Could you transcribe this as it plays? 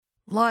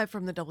Live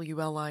from the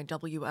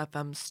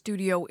WLI-WFM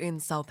studio in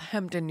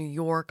Southampton, New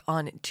York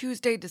on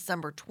Tuesday,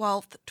 December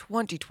 12th,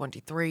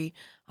 2023,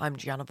 I'm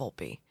Gianna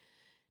Volpe.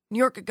 New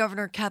York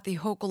Governor Kathy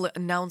Hochul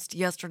announced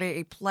yesterday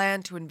a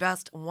plan to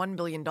invest $1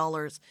 billion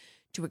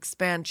to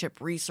expand chip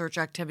research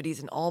activities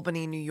in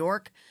Albany, New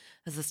York,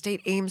 as the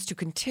state aims to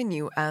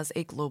continue as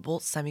a global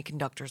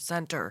semiconductor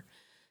center.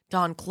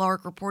 Don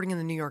Clark reporting in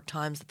the New York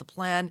Times that the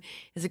plan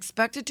is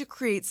expected to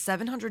create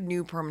 700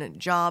 new permanent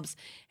jobs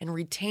and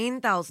retain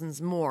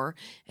thousands more,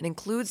 and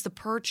includes the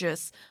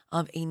purchase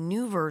of a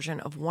new version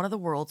of one of the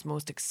world's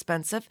most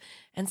expensive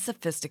and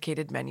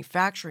sophisticated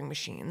manufacturing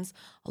machines,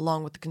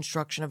 along with the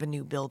construction of a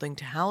new building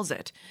to house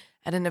it.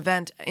 At an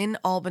event in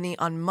Albany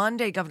on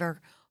Monday,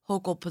 Governor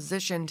Hochul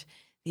positioned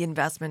the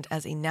investment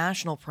as a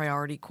national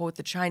priority. Quote,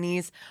 "The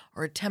Chinese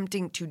are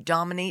attempting to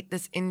dominate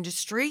this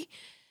industry.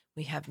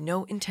 We have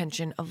no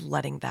intention of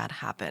letting that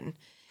happen."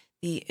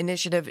 The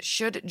initiative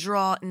should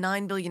draw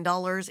 $9 billion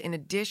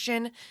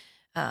in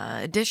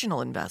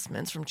additional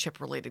investments from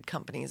chip-related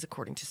companies,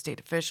 according to state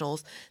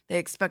officials. They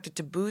expect it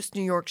to boost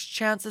New York's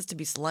chances to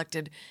be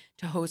selected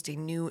to host a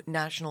new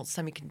National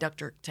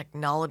Semiconductor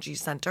Technology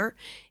Center,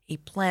 a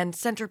planned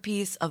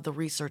centerpiece of the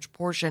research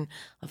portion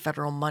of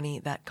federal money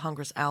that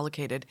Congress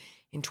allocated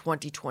in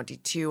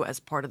 2022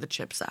 as part of the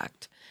CHIPS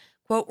Act.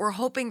 Quote, "We're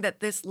hoping that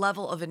this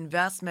level of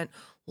investment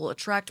will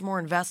attract more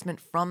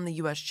investment from the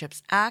U.S.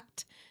 CHIPS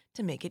Act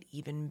to make it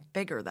even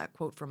bigger." That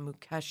quote from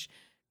Mukesh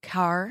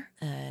Kar,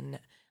 an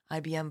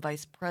IBM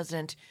vice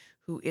president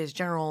who is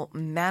general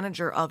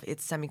manager of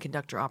its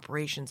semiconductor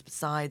operations.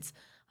 Besides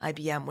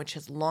IBM, which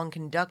has long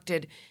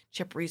conducted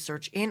chip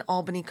research in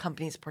Albany,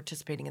 companies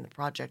participating in the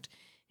project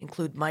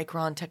include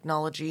Micron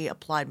Technology,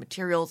 Applied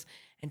Materials,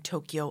 and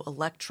Tokyo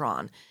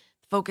Electron.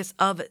 Focus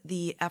of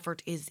the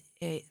effort is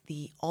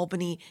the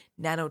Albany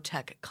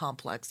Nanotech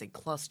Complex, a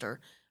cluster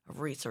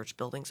of research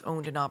buildings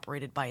owned and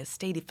operated by a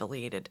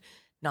state-affiliated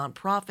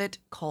nonprofit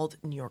called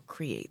New York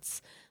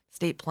Creates. The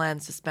state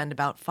plans to spend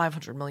about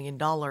 $500 million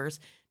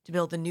to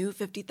build a new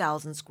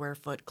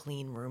 50,000-square-foot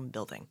clean room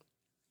building.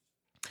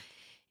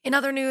 In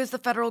other news, the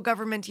federal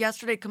government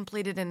yesterday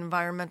completed an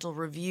environmental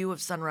review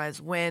of Sunrise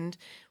Wind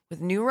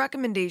with new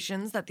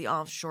recommendations that the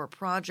offshore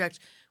project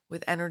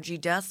with energy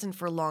destined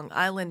for Long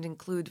Island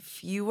include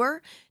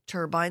fewer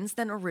turbines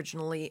than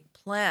originally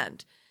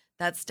planned.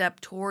 That step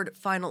toward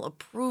final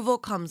approval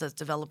comes as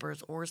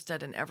developers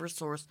Ørsted and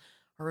Eversource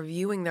are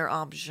reviewing their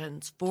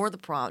options for the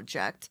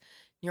project.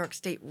 New York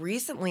State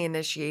recently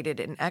initiated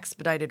an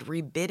expedited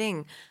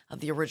rebidding of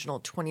the original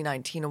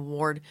 2019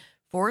 award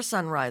for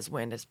Sunrise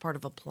Wind as part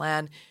of a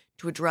plan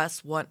to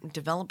address what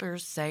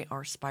developers say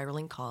are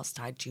spiraling costs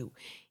tied to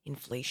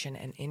inflation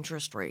and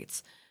interest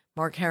rates.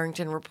 Mark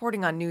Harrington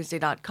reporting on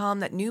Newsday.com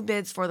that new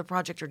bids for the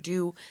project are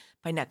due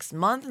by next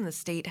month, and the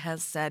state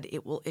has said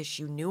it will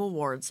issue new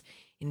awards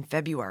in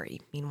February.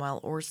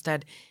 Meanwhile,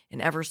 Ørsted and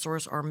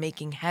Eversource are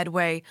making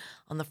headway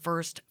on the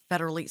first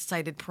federally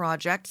sited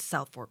project,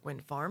 South Fork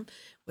Wind Farm,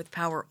 with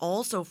power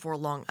also for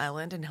Long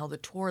Island, and held a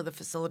tour of the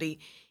facility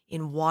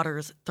in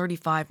waters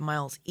 35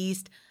 miles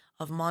east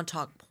of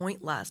Montauk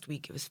Point last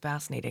week. It was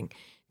fascinating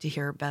to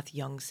hear Beth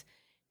Young's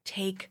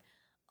take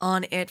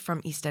on it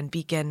from East End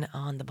Beacon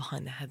on the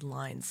Behind the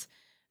Headlines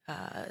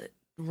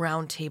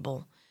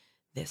roundtable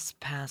this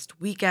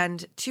past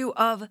weekend. 2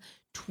 of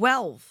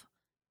 12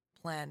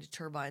 planned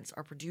turbines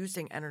are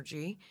producing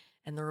energy,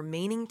 and the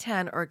remaining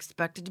 10 are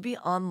expected to be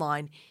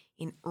online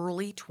in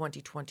early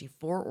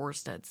 2024,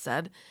 Ørsted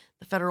said.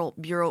 The Federal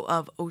Bureau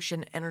of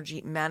Ocean Energy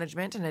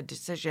Management, in a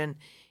decision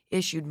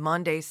issued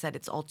Monday, said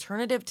its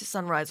alternative to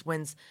Sunrise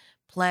Wind's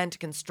plan to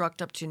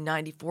construct up to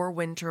 94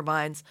 wind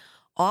turbines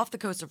off the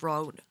coast of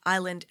Rhode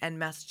Island and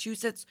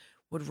Massachusetts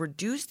would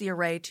reduce the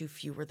array to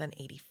fewer than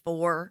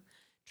 84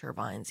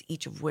 turbines,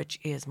 each of which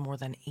is more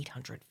than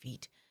 800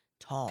 feet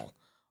tall.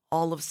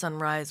 All of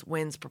Sunrise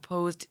Wind's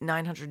proposed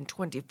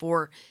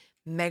 924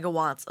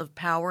 megawatts of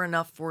power,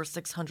 enough for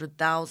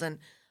 600,000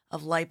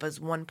 of LIPA's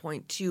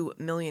 1.2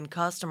 million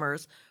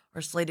customers,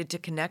 are slated to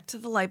connect to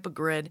the LIPA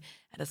grid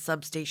at a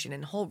substation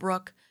in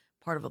Holbrook,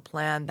 part of a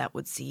plan that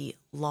would see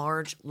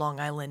large Long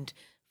Island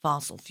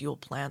fossil fuel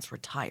plants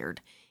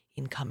retired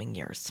in coming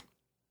years.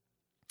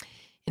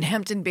 In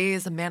Hampton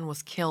Bays, a man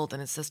was killed and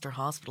his sister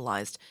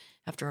hospitalized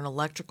after an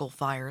electrical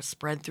fire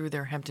spread through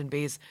their Hampton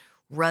Bays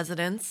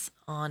residence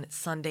on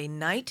Sunday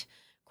night.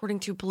 According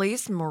to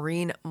police,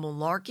 Maureen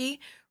Mularkey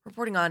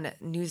reporting on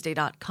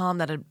Newsday.com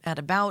that at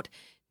about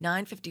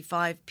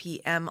 9:55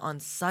 p.m. on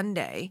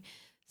Sunday,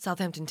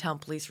 Southampton Town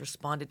Police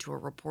responded to a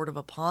report of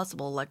a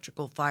possible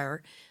electrical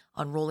fire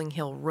on Rolling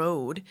Hill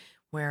Road,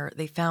 where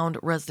they found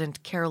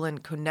resident Carolyn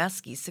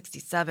Koneski,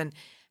 67,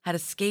 had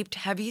escaped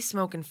heavy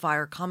smoke and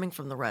fire coming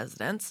from the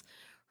residence.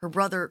 Her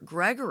brother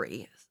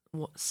Gregory,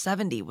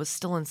 70, was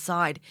still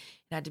inside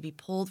and had to be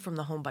pulled from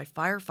the home by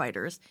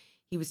firefighters.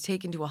 He was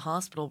taken to a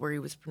hospital where he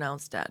was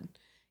pronounced dead.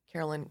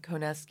 Carolyn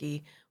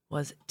Koneski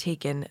was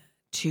taken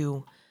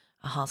to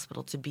a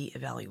hospital to be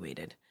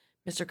evaluated.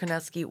 Mr.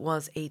 Koneski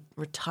was a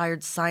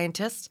retired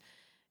scientist,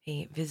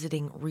 a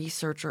visiting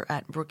researcher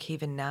at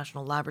Brookhaven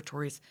National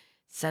Laboratories,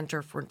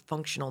 Center for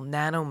Functional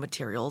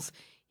Nanomaterials.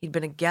 He'd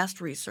been a guest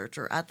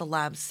researcher at the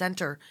lab's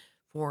Center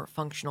for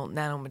Functional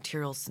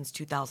Nanomaterials since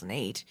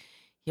 2008.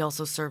 He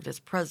also served as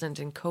president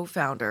and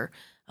co-founder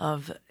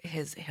of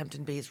his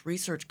Hampton-based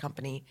research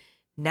company,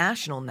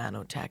 National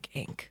Nanotech,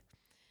 Inc.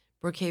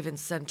 Brookhaven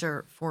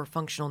Center for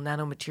Functional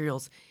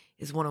Nanomaterials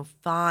is one of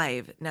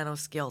 5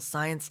 nanoscale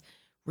science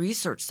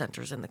research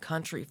centers in the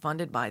country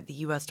funded by the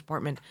U.S.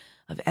 Department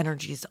of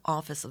Energy's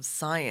Office of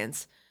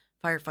Science.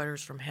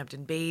 Firefighters from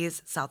Hampton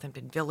Bays,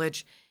 Southampton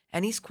Village,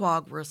 and East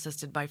Quogue were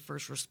assisted by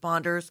first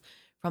responders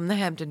from the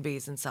Hampton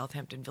Bays and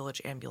Southampton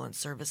Village Ambulance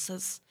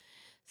Services.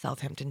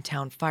 Southampton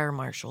Town Fire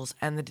Marshals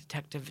and the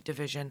Detective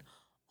Division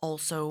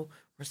also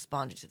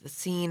responded to the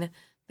scene.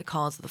 The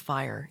cause of the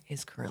fire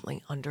is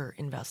currently under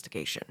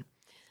investigation.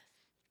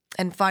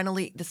 And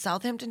finally, the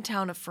Southampton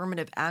Town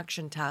Affirmative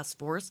Action Task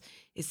Force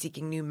is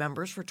seeking new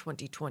members for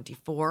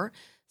 2024.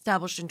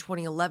 Established in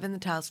 2011, the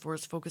task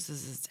force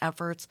focuses its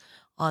efforts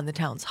on the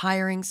town's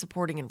hiring,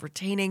 supporting, and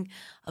retaining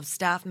of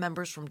staff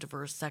members from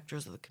diverse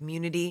sectors of the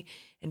community,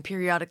 and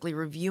periodically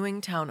reviewing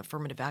town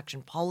affirmative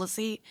action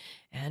policy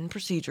and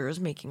procedures,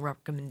 making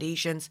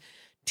recommendations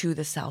to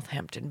the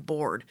Southampton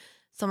Board.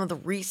 Some of the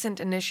recent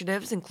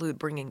initiatives include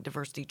bringing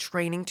diversity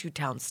training to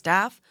town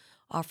staff,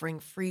 offering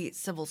free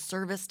civil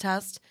service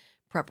tests,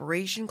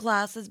 preparation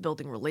classes,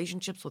 building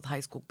relationships with high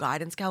school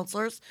guidance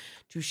counselors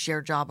to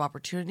share job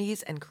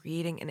opportunities, and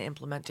creating and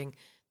implementing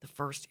the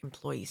first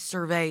employee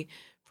survey.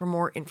 For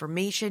more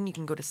information, you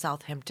can go to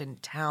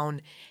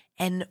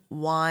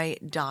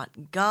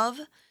southamptontowny.gov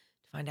to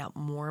find out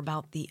more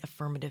about the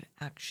Affirmative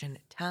Action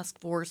Task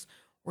Force,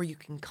 or you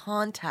can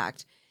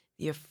contact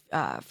the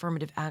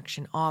Affirmative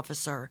Action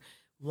Officer,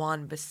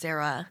 Juan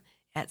Becerra,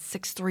 at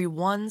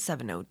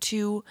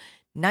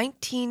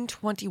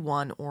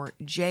 631-702-1921 or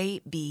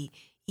JBECERRA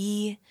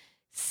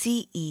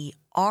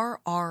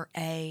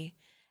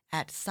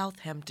at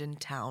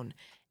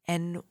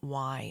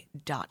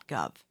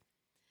southamptontowny.gov.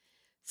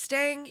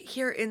 Staying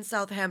here in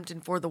Southampton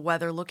for the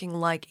weather, looking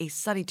like a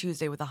sunny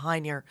Tuesday with a high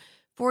near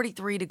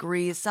 43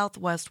 degrees,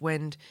 southwest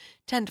wind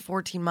 10 to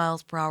 14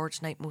 miles per hour.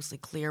 Tonight mostly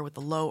clear with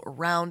the low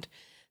around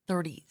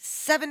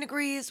 37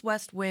 degrees,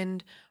 west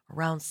wind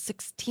around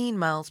 16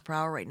 miles per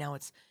hour. Right now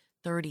it's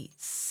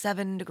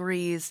 37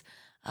 degrees.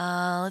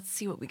 Let's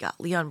see what we got.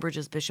 Leon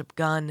Bridges, Bishop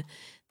Gunn,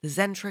 the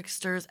Zen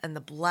Tricksters, and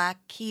the Black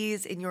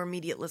Keys in your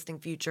immediate listening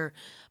future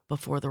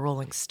before the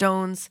Rolling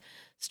Stones.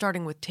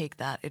 Starting with Take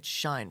That, It's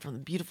Shine from the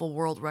beautiful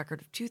world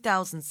record of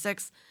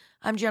 2006.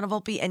 I'm Gianna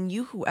Volpe, and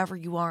you, whoever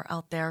you are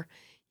out there,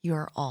 you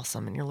are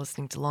awesome, and you're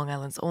listening to Long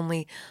Island's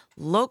only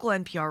local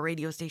NPR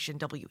radio station,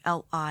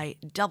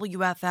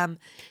 WLIWFM.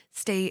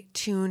 Stay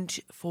tuned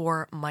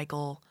for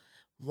Michael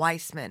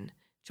Weisman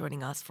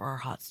joining us for our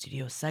Hot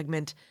Studio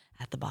segment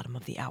at the bottom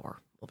of the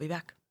hour. We'll be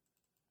back.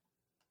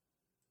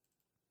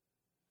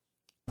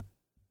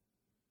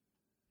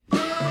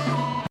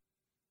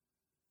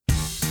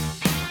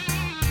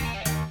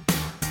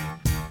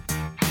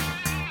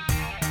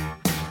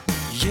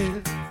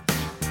 You're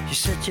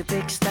such a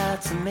big star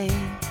to me.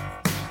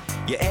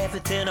 You're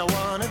everything I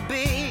wanna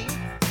be,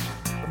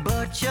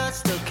 but you're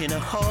stuck in a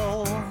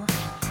hole,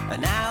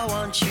 and I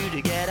want you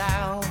to get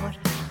out.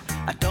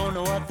 I don't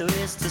know what there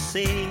is to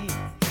see,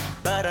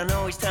 but I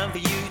know it's time for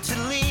you to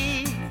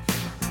leave.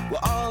 We're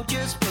all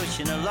just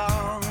pushing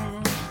along,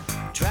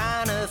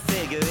 trying to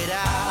figure it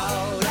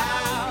out.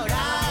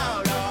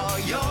 Oh,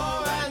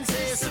 your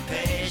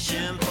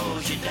anticipation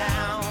pulls you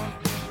down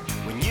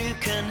when you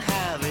can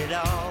have it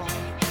all.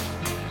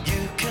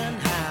 You can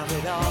have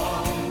it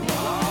all.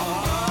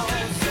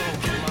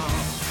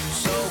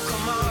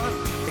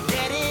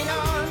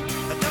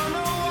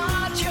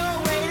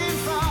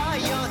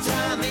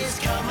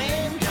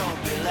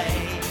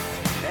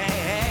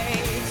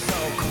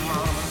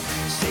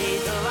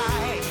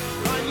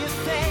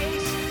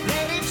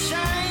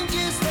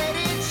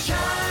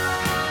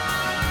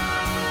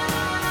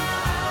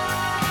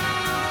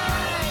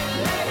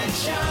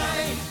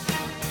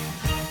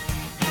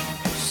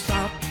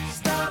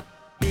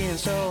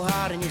 So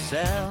hard on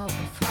yourself,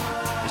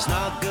 it's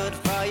not good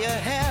for your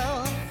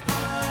health.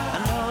 I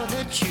know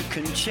that you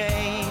can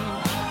change,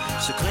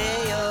 so clear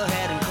your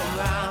head and come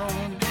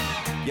round.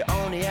 You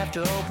only have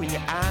to open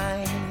your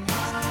eyes,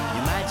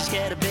 you might just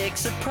get a big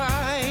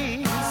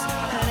surprise,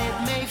 and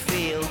it may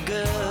feel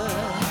good,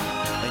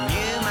 and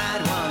you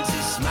might want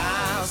to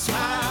smile,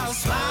 smile,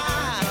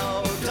 smile.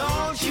 Oh,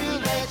 don't you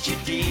let your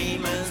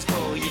demons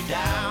pull you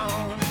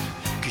down,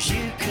 'cause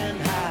you can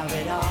have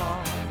it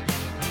all.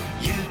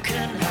 You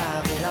can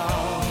have it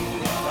all.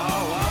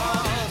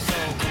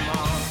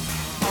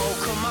 So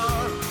come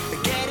on,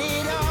 get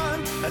it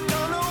on. I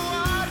don't know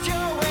what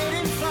you're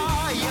waiting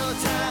for. Your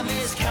time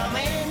is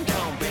coming,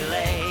 don't be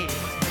late.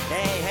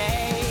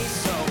 Hey,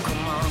 so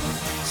come on,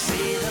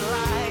 see the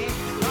light.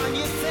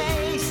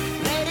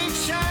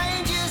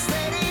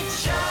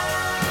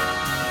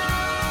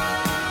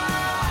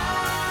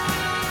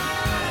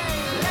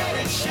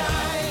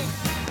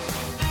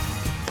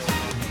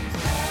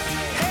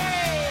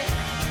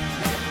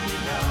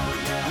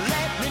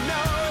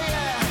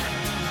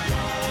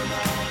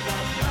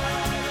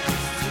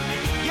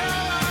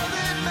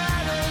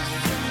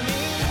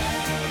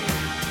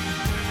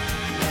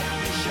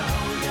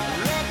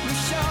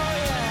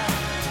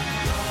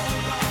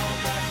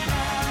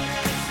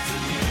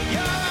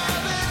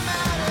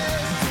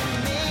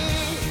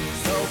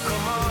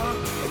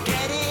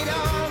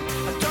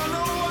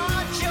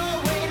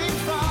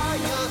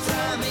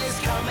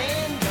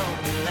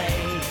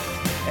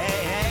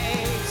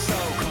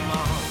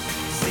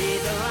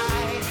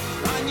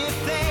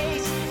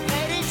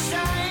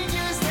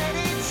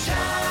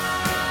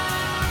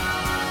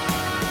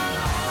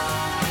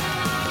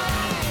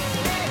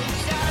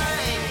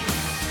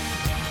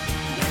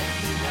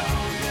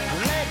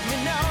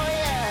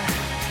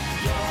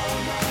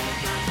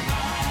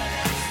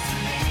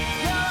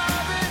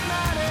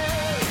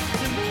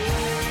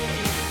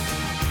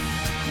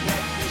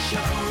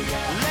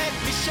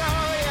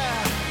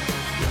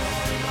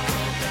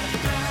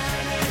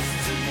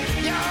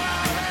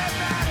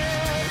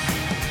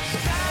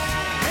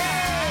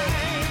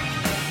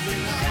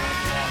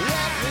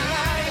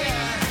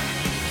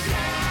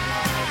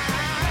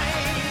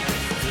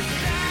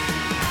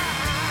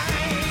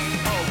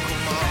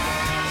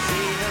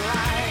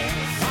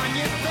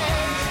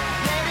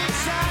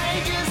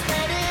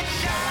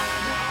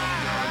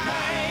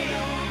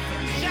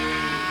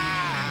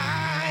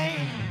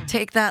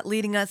 Take that,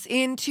 leading us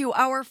into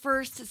our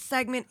first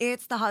segment.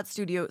 It's the Hot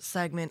Studio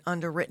segment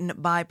underwritten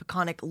by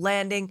Peconic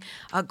Landing.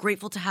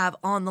 Grateful to have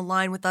on the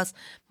line with us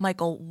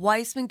Michael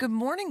Weisman. Good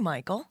morning,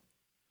 Michael.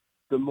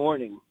 Good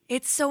morning.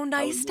 It's so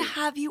nice to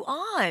have you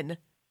on.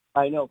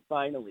 I know,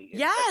 finally.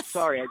 Yes.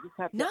 Sorry,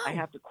 I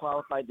have to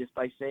qualify this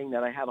by saying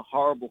that I have a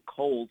horrible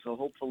cold, so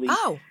hopefully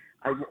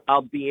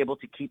I'll be able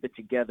to keep it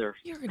together.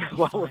 You're going to be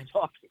while fine. we're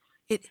talking.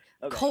 Okay.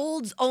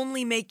 Colds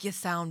only make you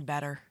sound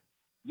better.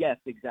 Yes,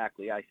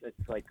 exactly.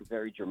 It's like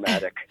very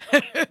dramatic.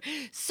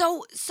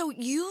 So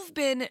you've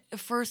been,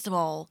 first of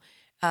all,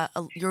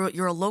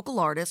 you're a local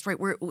artist, right?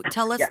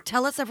 Tell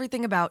us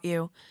everything about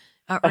you,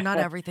 or not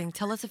everything.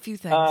 Tell us a few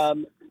things.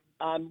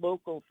 I'm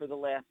local for the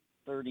last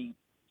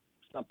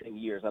 30-something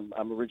years.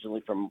 I'm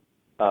originally from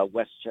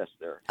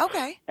Westchester.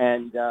 Okay.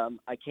 And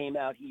I came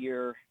out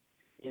here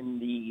in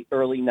the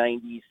early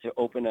 90s to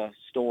open a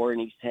store in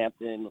East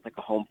Hampton, like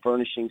a home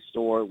furnishing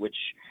store, which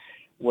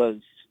was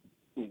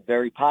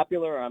very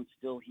popular. I'm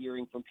still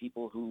hearing from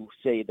people who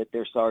say that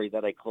they're sorry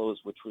that I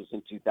closed, which was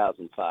in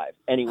 2005.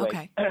 Anyway,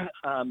 okay.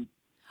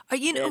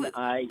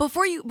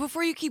 Before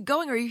you keep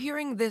going, are you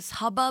hearing this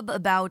hubbub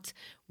about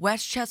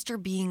Westchester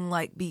being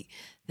like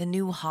the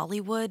new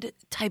Hollywood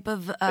type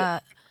of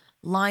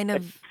line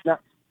of?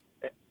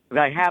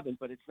 I haven't,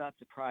 but it's not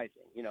surprising.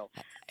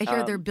 I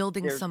hear they're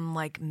building some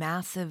like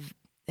massive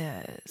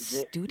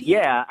studio.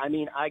 Yeah, I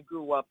mean, I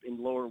grew up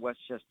in Lower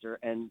Westchester,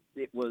 and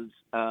it was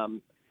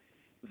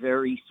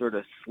very sort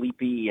of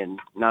sleepy and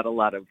not a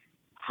lot of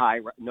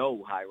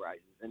no high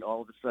rises. And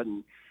all of a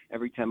sudden,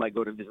 every time I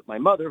go to visit my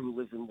mother, who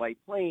lives in White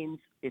Plains,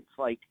 it's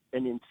like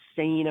an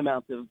insane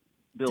amount of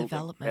building.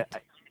 Development.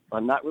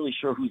 I'm not really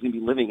sure who's going to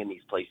be living in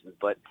these places,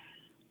 but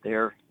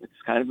it's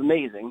kind of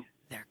amazing.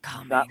 They're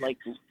coming.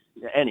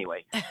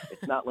 Anyway,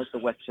 it's not like the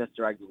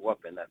Westchester I grew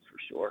up in, that's for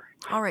sure.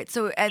 All right.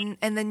 So and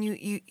then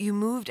you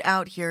moved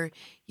out here.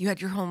 You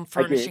had your home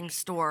furnishing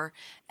store,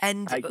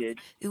 and I did.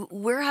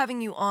 We're having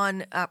you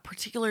on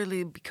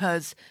particularly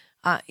because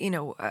I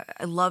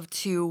love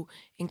to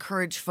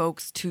encourage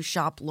folks to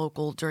shop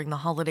local during the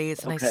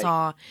holidays, and Okay. I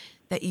saw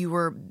that you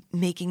were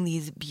making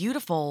these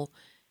beautiful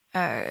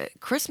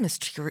Christmas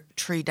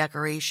tree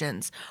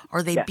decorations.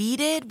 Are they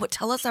beaded?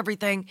 Tell us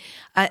everything.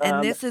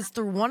 And this is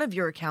through one of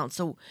your accounts.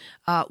 So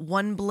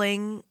one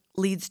bling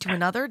leads to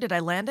another. Did I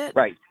land it?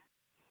 Right.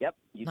 Yep,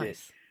 you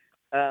nice.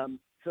 did.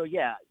 So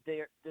yeah,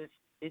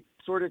 it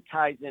sort of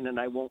ties in, and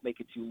I won't make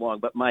it too long.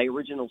 But my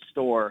original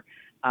store,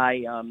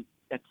 I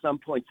at some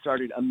point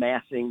started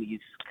amassing these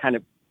kind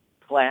of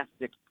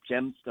plastic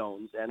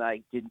gemstones, and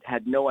I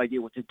had no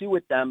idea what to do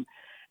with them.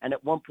 And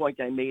at one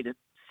point, I made a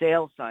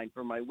sale sign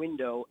for my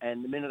window,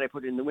 and the minute I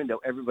put it in the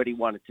window, everybody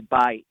wanted to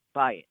buy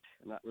it.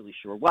 I'm not really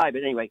sure why,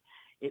 but anyway,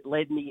 it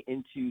led me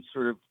into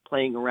sort of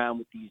playing around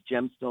with these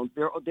gemstones.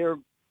 They're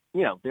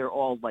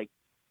all like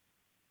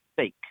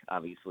fake,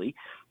 obviously,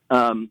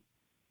 and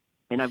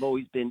I've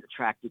always been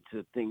attracted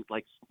to things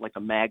like a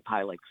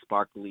magpie, like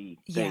sparkly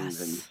things,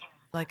 and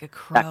like a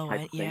crow.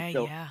 Yeah.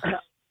 So yeah.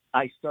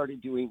 I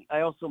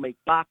also make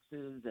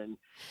boxes and.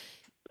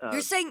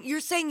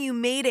 You're saying you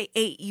made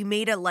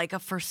a like a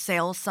for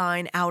sale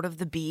sign out of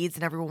the beads,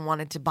 and everyone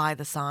wanted to buy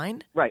the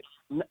sign? Right.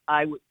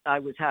 I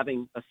was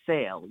having a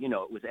sale.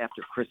 It was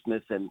after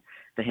Christmas, and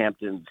the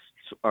Hamptons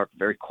are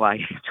very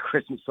quiet after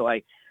Christmas, so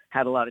I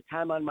had a lot of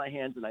time on my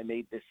hands, and I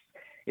made this.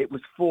 It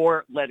was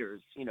 4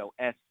 letters,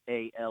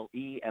 SALE,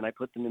 and I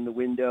put them in the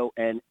window,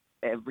 and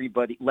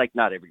everybody, like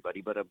not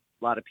everybody, but a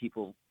lot of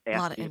people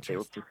asked me if they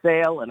were for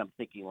sale, and I'm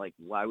thinking, like,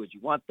 why would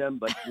you want them?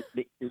 But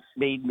it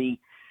made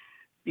me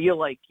feel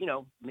like,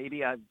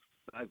 maybe I've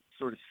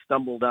sort of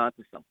stumbled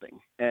onto something.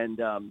 And,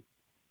 and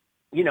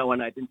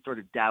I've been sort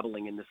of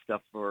dabbling in this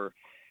stuff for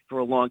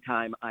a long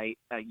time. I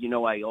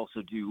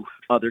also do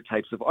other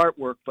types of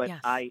artwork, but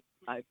yes.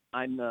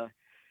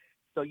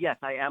 Yes,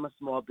 I am a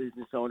small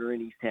business owner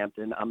in East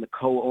Hampton. I'm the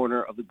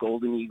co-owner of the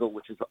Golden Eagle,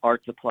 which is an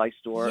art supply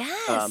store.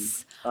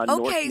 Yes. On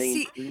North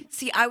Main Street.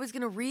 See, I was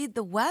going to read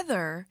the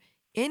weather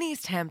in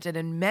East Hampton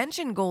and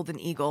mention Golden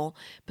Eagle,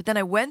 but then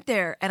I went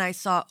there and I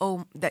saw,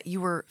 that you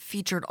were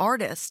featured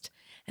artist.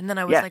 And then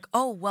I was like,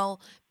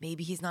 well,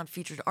 maybe he's not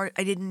featured art.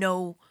 I didn't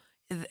know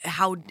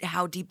how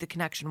deep the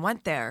connection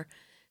went there.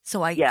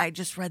 So I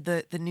just read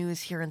the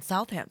news here in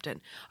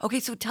Southampton. Okay,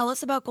 so tell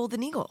us about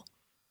Golden Eagle.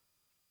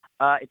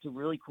 It's a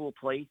really cool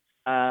place.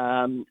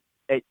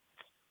 It's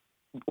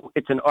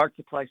an art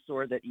supply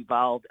store that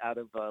evolved out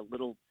of a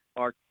little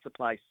art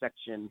supply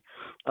section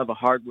of a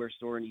hardware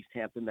store in East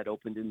Hampton that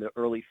opened in the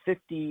early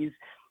 50s.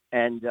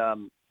 And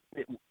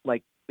it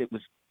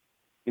was,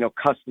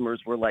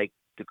 customers were like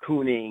de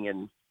Kooning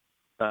and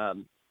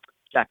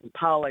Jack and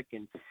Pollock.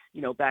 And,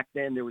 back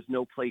then there was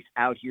no place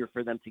out here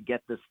for them to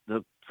get the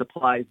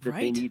supplies that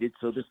they needed.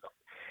 So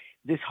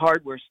this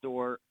hardware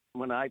store,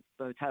 by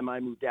the time I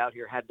moved out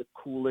here, had the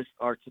coolest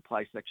art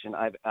supply section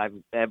I've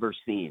ever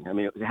seen. I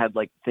mean, it had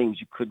like things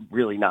you could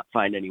really not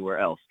find anywhere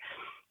else.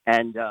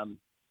 And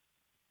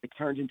it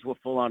turned into a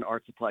full-on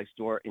art supply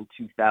store in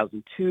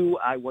 2002.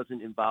 I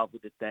wasn't involved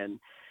with it then.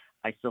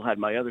 I still had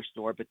my other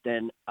store, but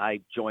then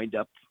I joined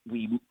up.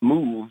 We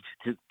moved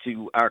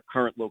to our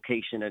current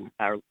location and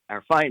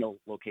our final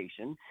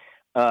location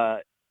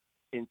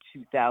in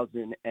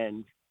 2000,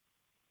 and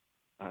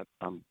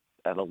I'm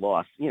at a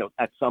loss.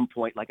 At some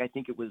point, like I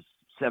think it was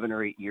 7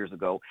 or 8 years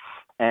ago,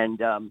 and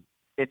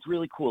it's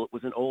really cool. It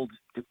was an old,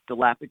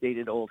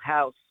 dilapidated old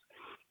house,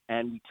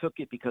 and we took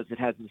it because it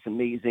has this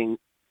amazing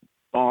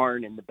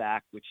barn in the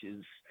back, which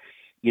is,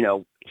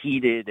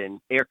 heated and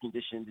air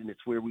conditioned, and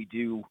it's where we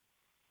do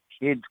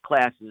kids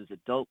classes,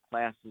 adult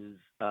classes,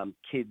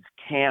 kids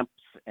camps,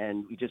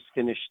 and we just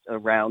finished a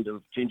round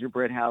of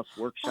gingerbread house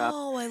workshops.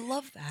 Oh, I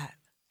love that.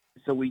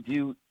 So we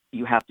do.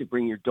 You have to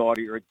bring your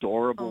daughter, your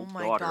adorable Oh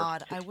my daughter.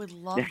 God, I would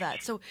love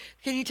that. So,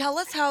 can you tell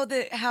us how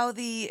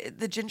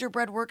the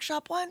gingerbread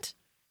workshop went?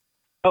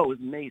 Oh, it was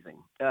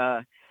amazing.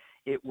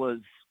 It was,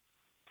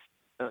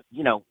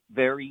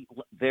 very,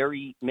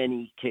 very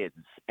many kids,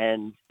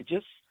 and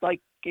just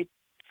like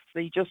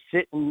they just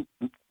sit and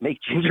make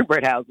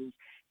gingerbread houses,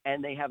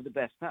 and they have the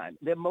best time.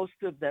 Most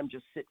of them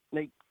just sit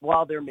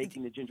while they're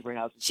making the gingerbread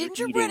houses.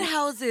 Gingerbread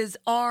houses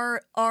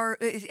are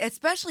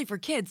especially for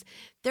kids.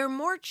 They're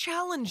more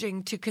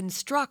challenging to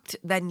construct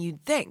than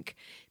you'd think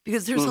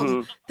because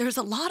there's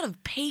a lot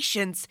of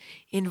patience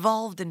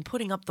involved in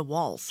putting up the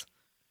walls.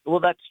 Well,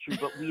 that's true,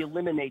 but we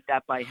eliminate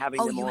that by having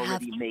them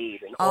already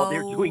made, and all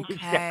they're doing is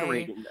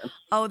decorating them.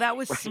 Oh, that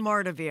was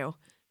smart of you.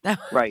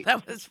 Right.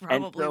 That was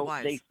probably and so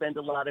wise. They spend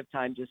a lot of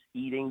time just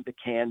eating the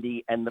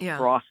candy and the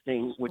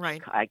frosting, which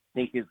I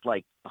think is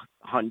like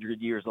 100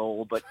 years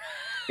old, but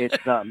it's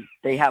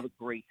they have a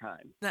great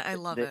time. I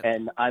love it.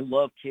 And I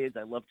love kids.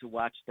 I love to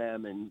watch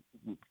them, and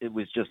it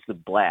was just a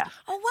blast.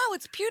 Oh, wow,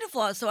 it's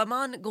beautiful. So I'm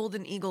on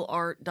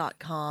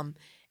goldeneagleart.com.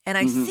 And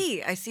I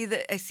see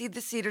the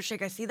cedar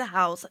shake. I see the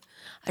house.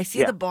 I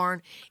see the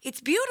barn.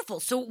 It's beautiful.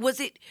 So was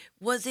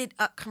it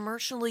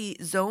commercially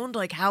zoned?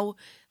 Like how?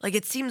 Like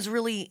it seems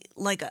really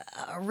like a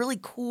really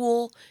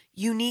cool,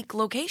 unique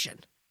location.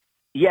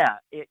 Yeah,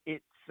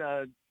 it's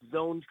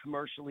zoned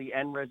commercially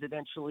and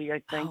residentially,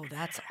 I think. Oh,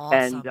 that's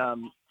awesome.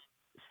 And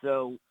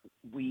so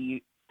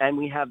we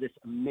have this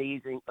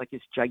amazing, like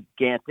this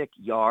gigantic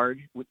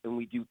yard, and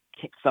we do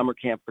summer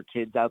camp for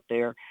kids out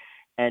there,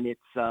 and it's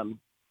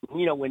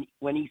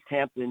when East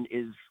Hampton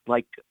is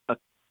like a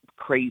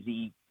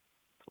crazy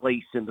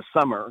place in the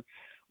summer,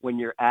 when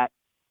you're at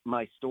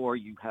my store,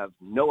 you have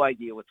no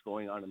idea what's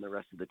going on in the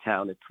rest of the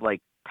town. It's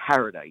like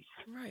paradise.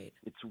 Right.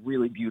 It's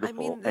really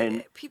beautiful.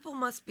 And people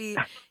must be,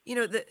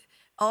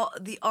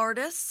 the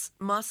artists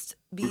must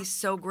be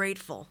so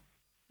grateful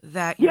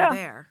that you're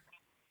there.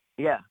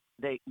 Yeah.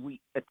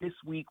 This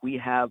week we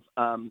have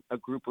a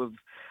group of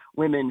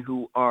women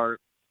who are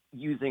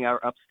using our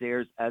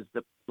upstairs as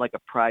like a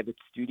private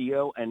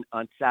studio, and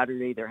on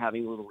Saturday they're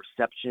having a little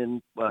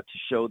reception to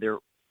show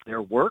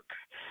their work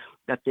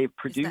that they've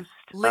produced.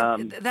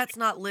 That's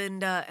not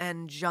Linda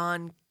and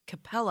John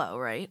Capello,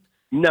 right?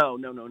 No.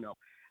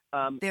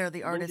 They're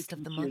the artist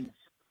of the month.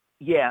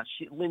 Yeah,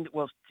 Linda.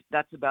 Well,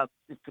 it's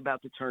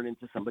about to turn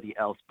into somebody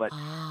else, but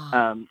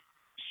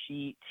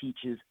she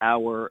teaches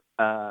our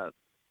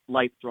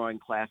life drawing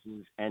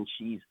classes, and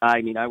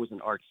I was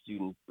an art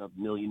student a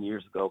million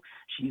years ago.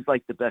 She's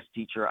like the best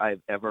teacher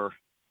I've ever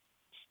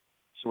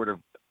sort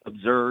of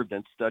observed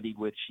and studied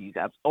with.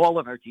 All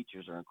of our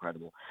teachers are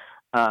incredible.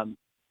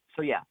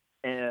 So yeah.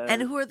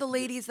 And who are the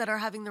ladies that are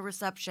having the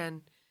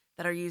reception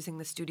that are using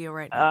the studio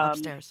right now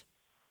upstairs?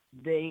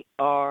 They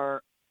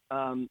are,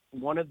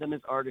 one of them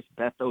is artist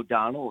Beth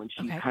O'Donnell, and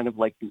she's kind of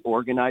like the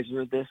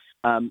organizer of this.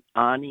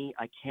 Ani,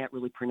 I can't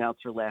really pronounce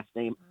her last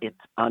name. It's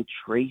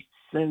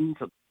Antrason,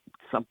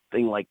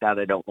 something like that.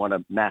 I don't want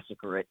to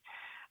massacre it.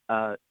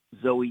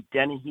 Zoe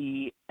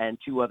Dennehy, and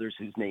two others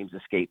whose names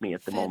escape me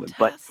at the moment.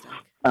 But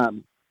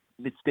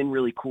it's been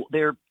really cool.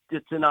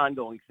 It's an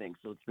ongoing thing,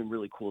 so it's been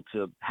really cool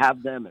to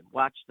have them and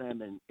watch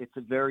them, and it's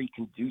a very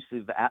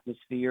conducive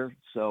atmosphere.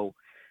 So,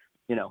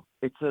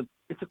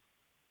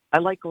 I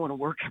like going to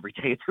work every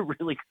day. It's a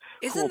really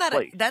cool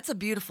place. That's a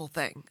beautiful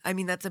thing. I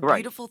mean, that's a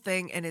beautiful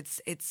thing, and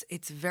it's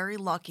very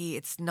lucky.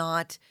 It's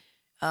not,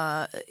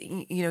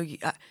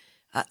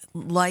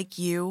 like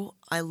you,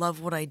 I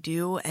love what I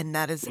do, and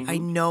that is, I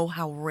know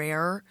how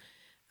rare,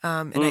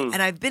 and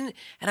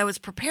I was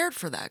prepared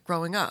for that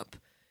growing up.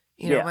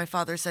 My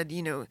father said,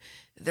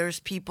 there's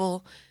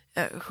people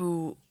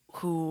who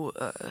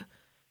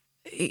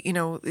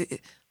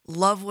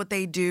love what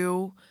they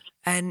do,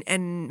 and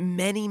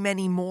many,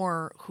 many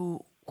more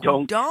who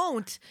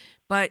don't.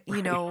 But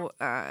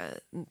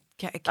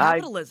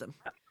capitalism.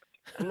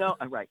 No,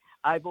 right.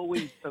 I've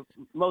always,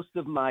 most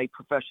of my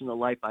professional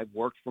life, I've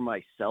worked for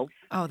myself.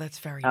 Oh, that's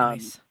very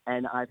nice.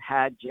 And I've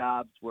had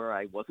jobs where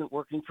I wasn't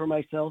working for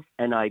myself,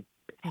 and I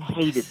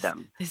hated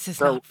them. This is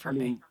not for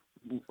me.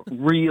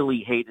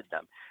 Really hated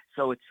them.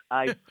 So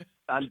I'm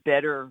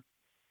better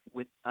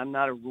with. I'm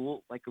not a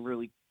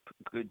really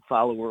good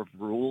follower of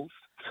rules.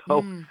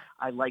 So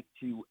I like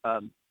to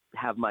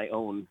have my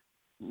own,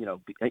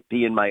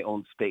 be in my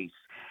own space.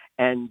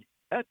 And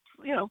that's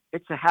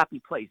it's a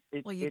happy place.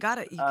 Well, you got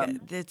it.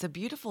 It's a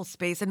beautiful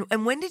space.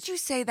 And when did you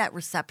say that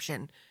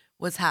reception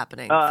was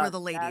happening for the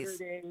ladies?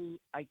 Saturday,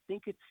 I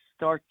think it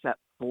starts at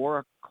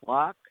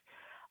 4:00.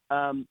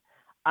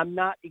 I'm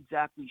not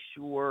exactly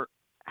sure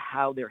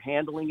how they're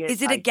handling it.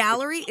 Is it a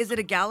gallery? Is it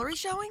a gallery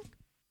showing?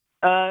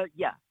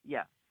 Yeah,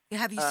 yeah.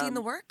 Have you seen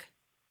the work?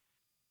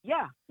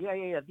 Yeah.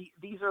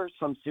 These are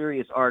some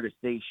serious artists.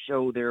 They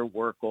show their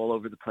work all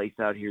over the place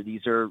out here.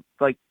 These are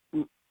like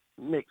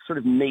sort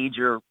of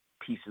major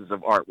pieces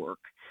of artwork.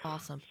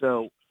 Awesome.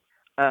 So,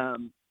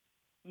 so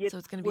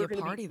it's going to be a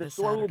party this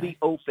Saturday. The store will be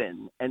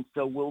open, and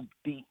so we'll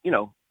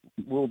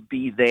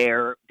be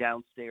there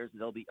downstairs,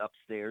 and they'll be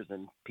upstairs,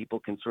 and people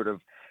can sort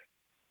of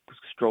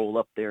stroll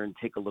up there and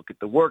take a look at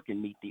the work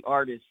and meet the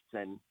artists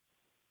and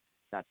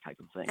that type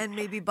of thing. And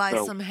maybe buy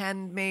some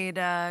handmade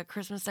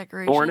Christmas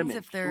decorations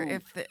ornaments.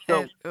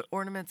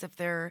 Ornaments if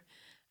they're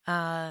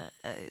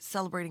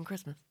celebrating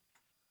Christmas.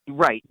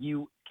 Right.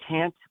 You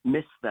can't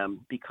miss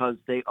them because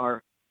they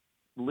are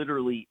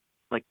literally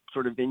like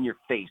sort of in your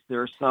face.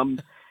 There are some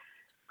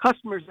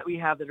customers that we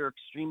have that are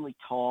extremely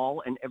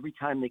tall, and every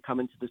time they come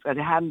into this, I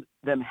have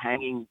them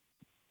hanging,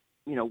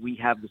 we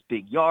have this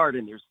big yard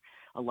and there's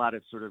a lot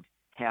of sort of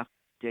half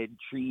dead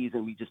trees,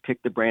 and we just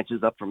pick the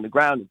branches up from the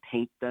ground and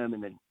paint them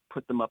and then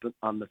put them up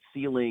on the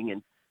ceiling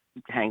and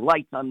hang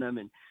lights on them.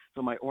 And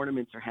so my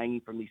ornaments are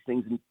hanging from these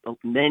things, and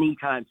many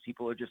times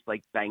people are just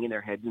like banging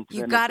their heads into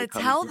them. You got to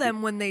tell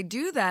them when they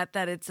do that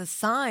it's a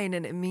sign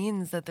and it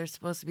means that they're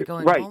supposed to be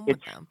going home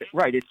with them.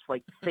 Right. It's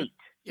like fate.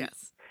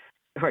 Yes.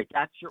 Right.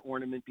 That's your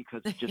ornament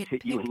because it just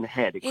hit you in the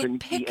head. It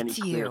couldn't be any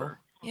clearer.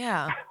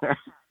 Yeah.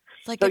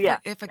 It's like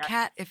if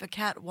a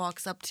cat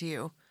walks up to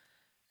you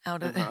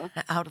out of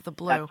the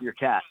blue. That's your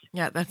cat.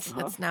 Yeah,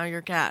 that's now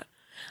your cat.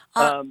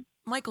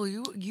 Michael,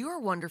 you are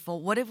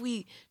wonderful. What have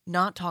we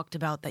not talked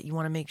about that you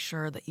want to make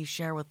sure that you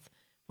share with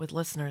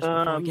listeners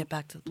before we get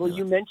back to the playlist? Well,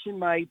 you mentioned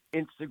my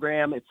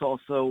Instagram. It's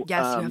also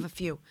yes, you have a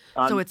few.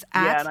 So it's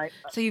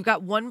so you've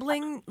got One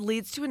Bling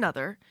Leads to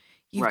Another.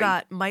 You've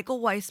got Michael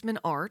Weisman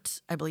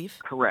Art, I believe.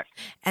 Correct.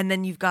 And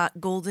then you've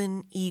got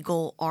Golden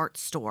Eagle Art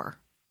Store.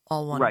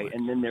 All one right, word.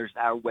 And then there's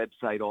our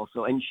website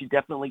also. And you should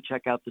definitely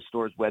check out the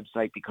store's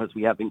website because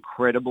we have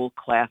incredible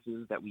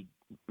classes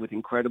with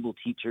incredible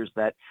teachers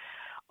that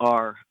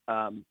are,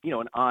 an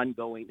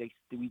ongoing.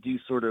 We do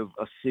sort of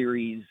a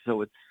series,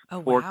 so it's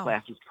 4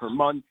 classes per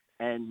month,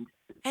 and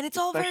it's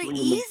all very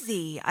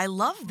easy. I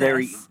love this.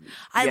 Very easy.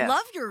 I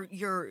love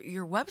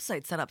your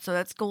website setup. So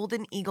that's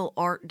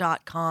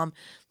goldeneagleart.com.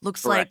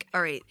 Looks like,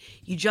 all right,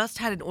 you just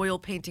had an oil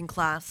painting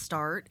class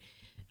start.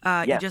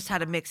 You just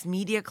had a mixed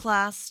media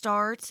class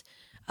start.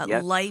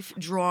 Life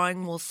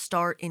drawing will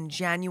start in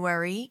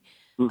January.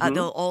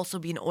 There'll also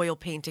be an oil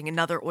painting,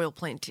 another oil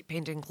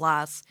painting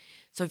class.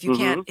 So if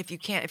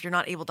you're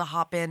not able to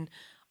hop in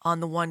on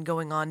the one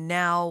going on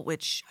now,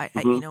 which I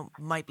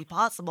might be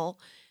possible,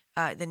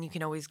 then you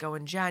can always go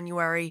in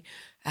January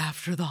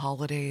after the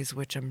holidays,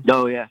 which is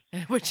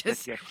when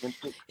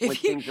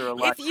things are a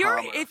lot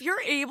calmer. If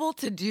you're able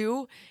to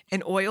do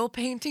an oil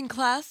painting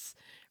class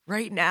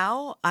right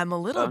now, I'm a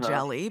little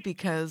jelly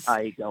because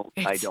I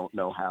don't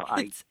know how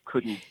I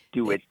couldn't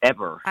do it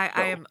ever.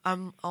 I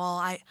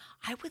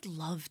would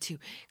love to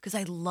because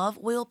I love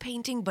oil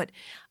painting, but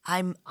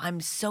I'm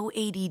so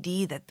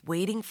ADD that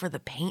waiting for the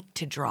paint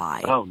to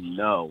dry. Oh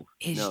no,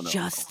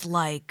 is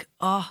like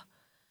I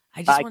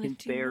can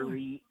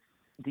barely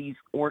these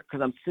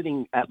because I'm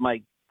sitting at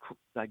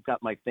I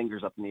got my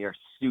fingers up in the air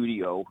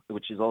studio,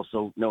 which is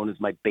also known as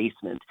my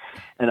basement,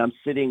 and I'm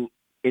sitting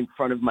in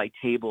front of my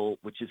table,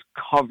 which is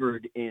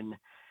covered in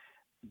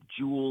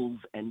jewels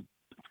and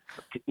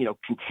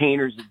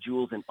containers of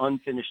jewels and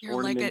unfinished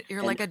ornaments.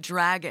 You're like a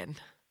dragon.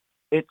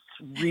 It's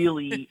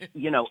really,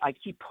 I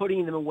keep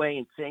putting them away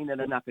and saying that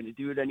I'm not going to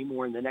do it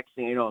anymore, and the next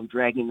thing I know, I'm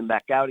dragging them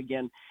back out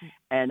again.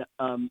 And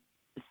I'm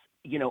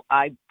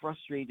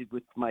frustrated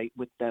with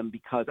them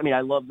because I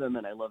love them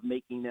and I love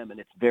making them, and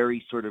it's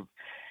very sort of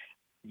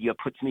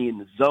puts me in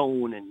the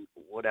zone and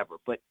whatever.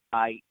 But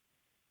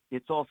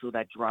it's also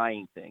that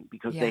drying thing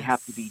because they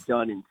have to be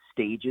done in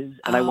stages,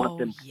 and I want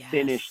them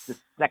finished the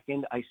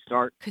second I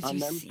start on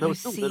them.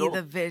 Because you see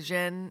the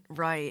vision,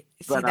 right?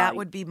 See, that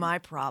would be my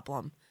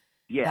problem.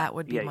 Yeah, that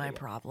would be my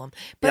problem.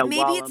 But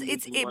maybe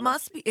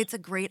it's a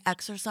great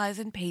exercise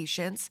in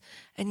patience,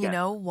 and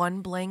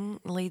one bling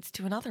leads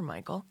to another,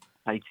 Michael.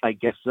 I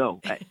guess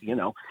so. You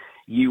know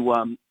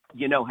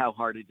how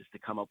hard it is to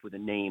come up with a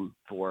name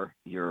for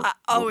your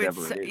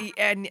whatever it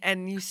is.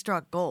 And you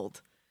struck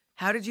gold.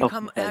 How did you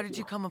come? How did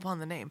you come upon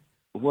the name?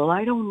 Well,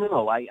 I don't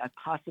know. I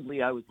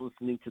was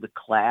listening to the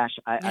Clash.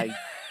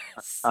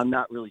 I'm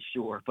not really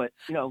sure, but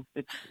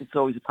it's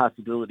always a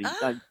possibility.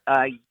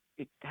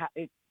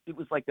 It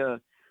was like a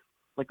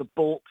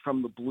bolt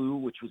from the blue,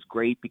 which was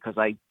great because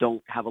I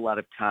don't have a lot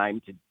of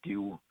time to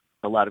do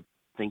a lot of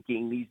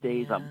thinking these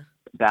days. Yeah. I'm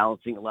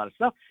balancing a lot of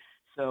stuff,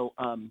 so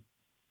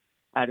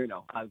I don't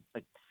know.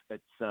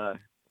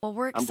 Well,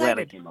 we're I'm glad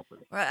I excited. came up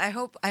with it.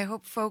 Well, I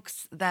hope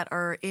folks that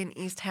are in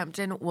East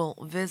Hampton will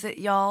visit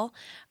y'all.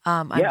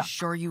 I'm Yeah.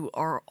 sure you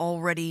are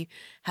already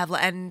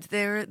and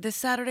there this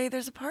Saturday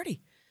there's a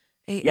party.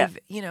 Yes.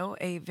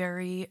 A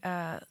very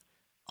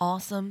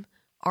awesome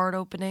art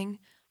opening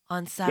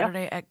on Yeah.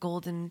 Saturday at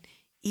Golden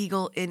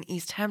Eagle in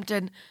East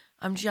Hampton.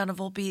 I'm Gianna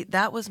Volpe.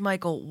 That was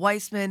Michael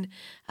Weisman.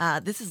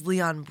 This is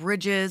Leon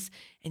Bridges.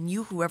 And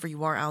you, whoever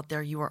you are out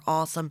there, you are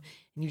awesome.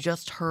 And you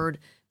just heard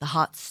the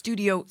Hot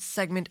Studio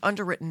segment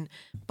underwritten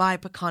by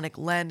Peconic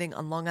Landing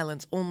on Long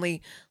Island's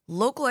only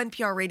local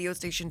NPR radio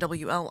station,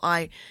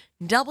 WLI,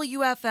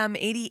 WFM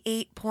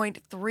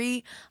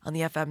 88.3 on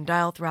the FM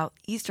dial throughout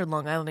eastern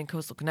Long Island and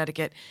coastal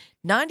Connecticut,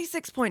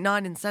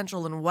 96.9 in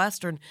central and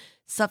western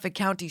Suffolk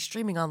County,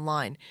 streaming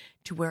online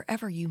to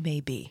wherever you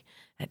may be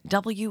at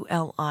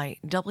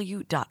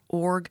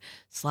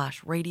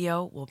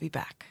WLIW.org/radio. We'll be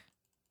back.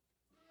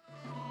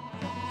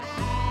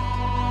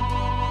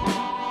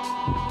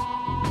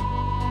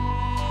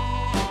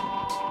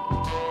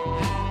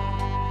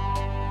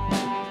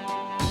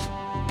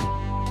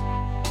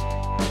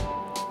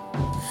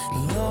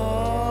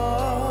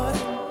 Lord,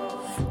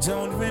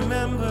 don't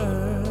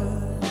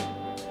remember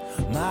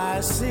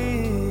my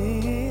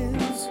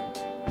sins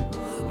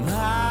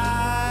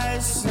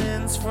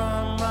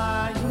from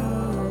my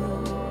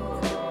youth.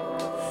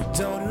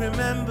 Don't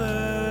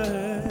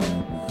remember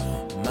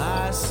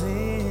my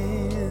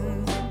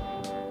sins.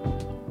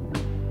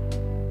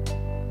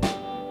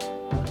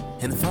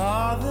 And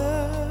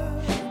Father,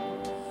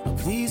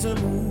 please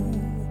remove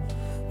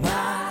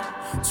my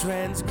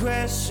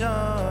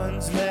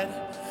transgressions. Let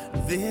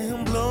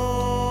them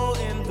blow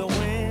in the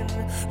wind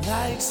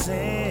like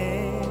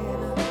sand.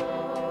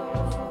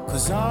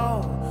 'Cause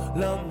all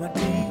of my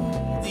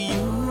deeds,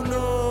 you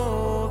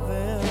know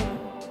them.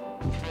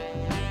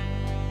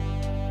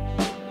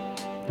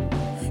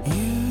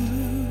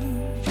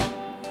 Use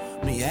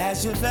me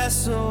as your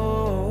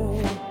vessel.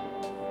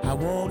 I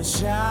want to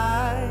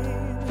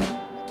shine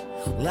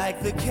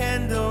like the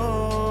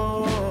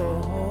candle.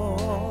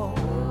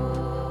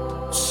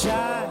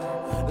 Shine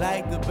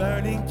like the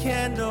burning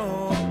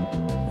candle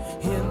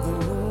in the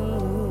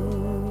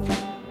room.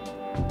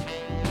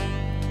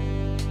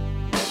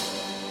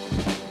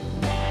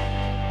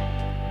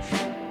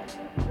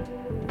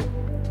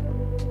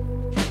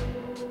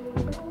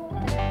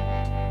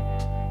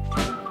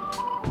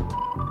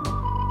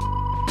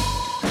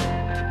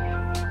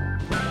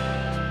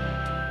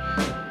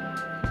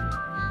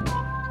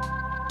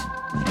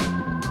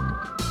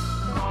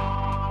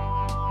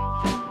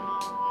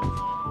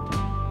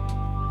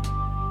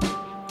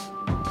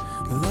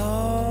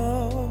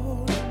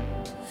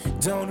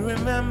 Don't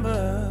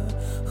remember,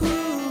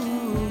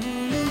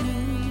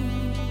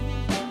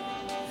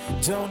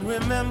 don't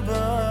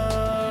remember.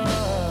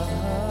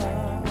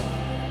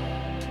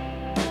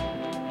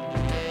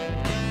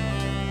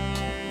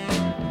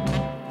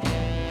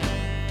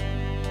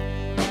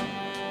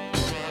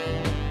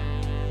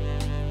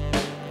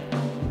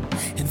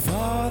 And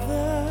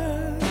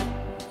Father,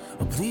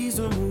 please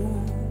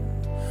remove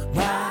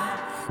my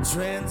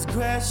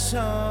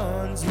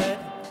transgressions. Let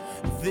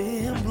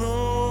them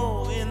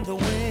blow in the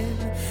wind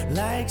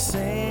like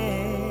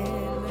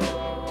sand.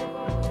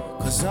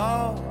 'Cause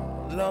all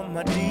of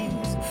my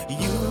deeds,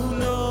 you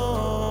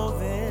know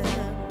them.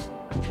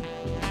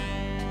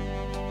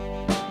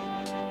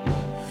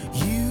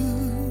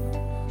 Use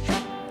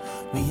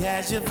me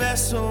as your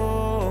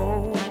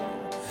vessel.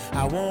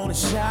 I wanna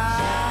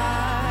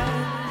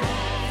shine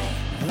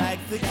like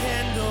the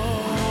candle.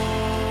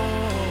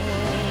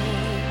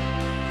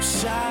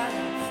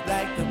 Shine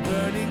like the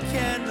burning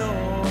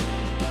candle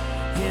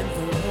in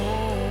the room.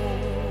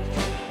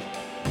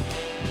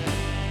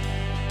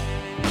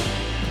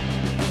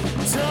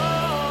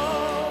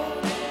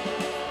 Don't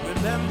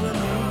remember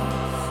me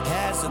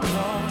as a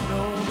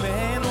carnal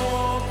man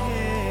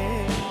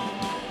walking.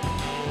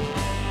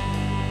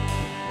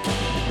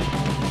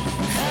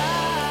 I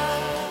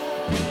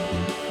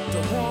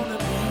don't wanna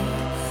be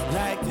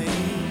like the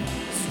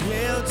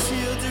Israel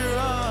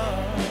children.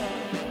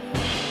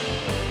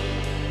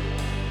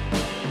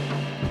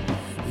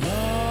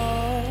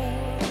 Lord,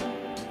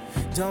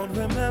 don't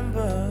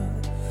remember.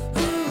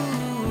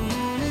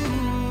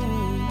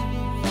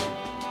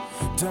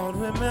 Don't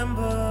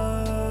remember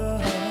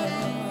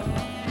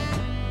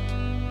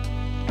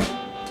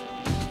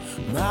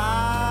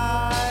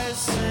my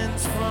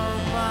sins from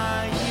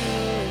my youth.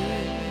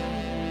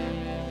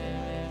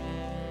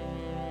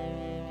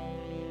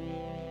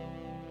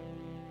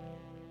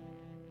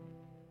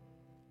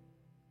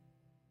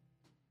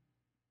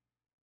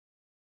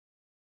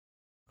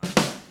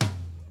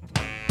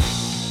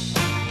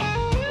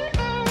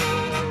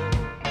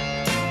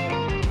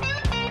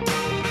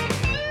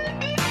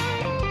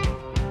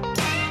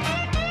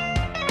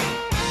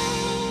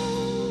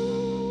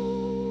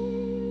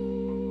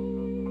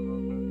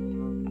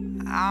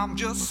 I'm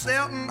just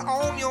sitting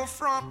on your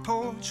front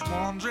porch,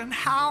 wondering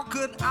how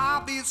could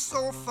I be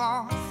so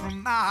far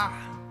from my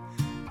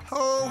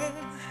home.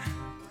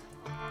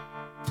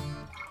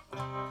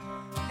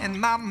 and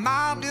my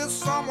mind is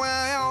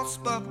somewhere else.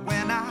 But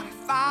when I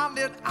find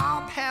it,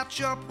 I'll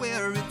patch up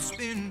where it's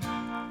been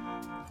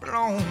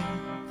blown.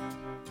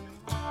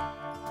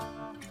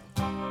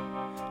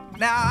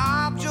 Now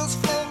I'm just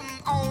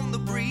floating on the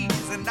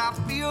breeze, and I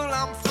feel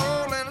I'm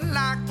falling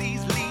like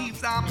these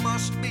leaves. I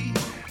must be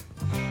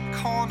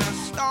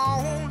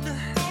cornerstone.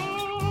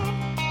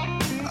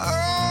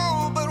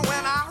 Oh, but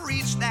when I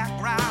reach that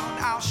ground,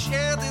 I'll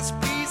share this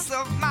peace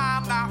of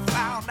mind I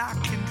found. I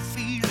can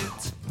feel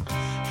it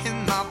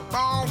in my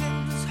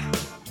bones,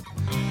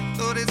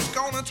 but it's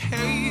gonna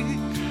take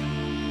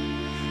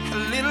a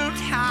little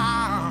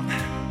time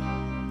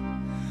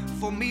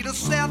for me to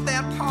set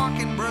that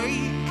parking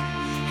brake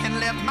and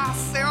let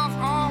myself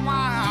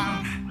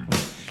unwind.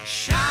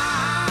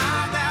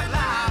 Shine that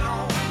light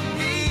on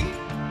me.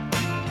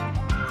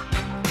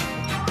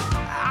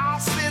 I'll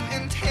sit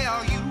and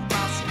tell you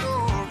my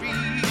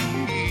stories.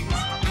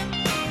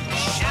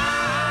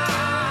 Shine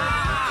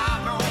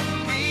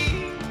on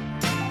me,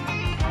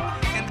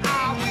 and I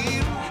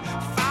will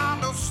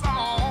find a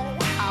song.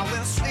 I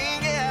will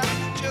sing it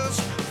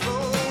just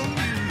for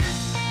you.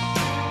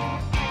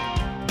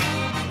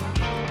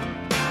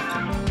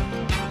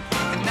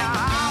 And now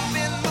I've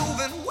been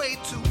moving way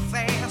too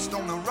fast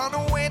on the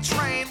runaway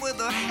train with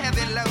a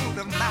heavy load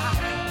of my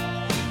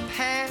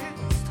past.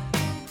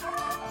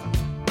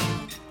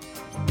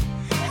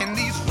 And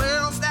these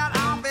rails that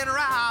I've been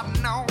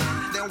riding on,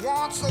 they're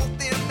worn so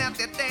thin that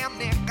they're damn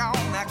near gone.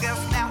 I guess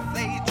that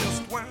they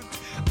just weren't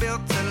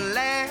built to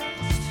last.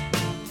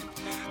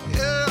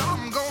 Yeah,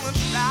 I'm gonna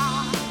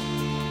try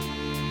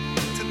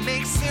to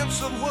make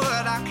sense of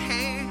what I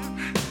can,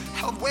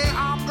 of where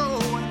I'm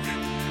going,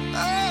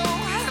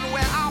 oh, and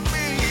where I'll be.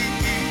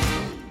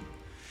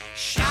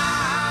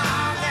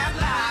 Shine that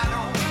light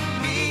on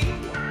me.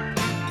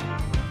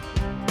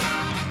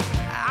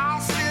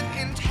 I'll sit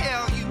and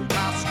tell you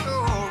my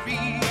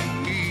stories.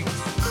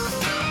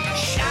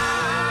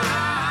 Shine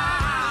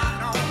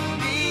on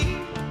me,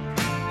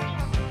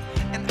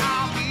 and I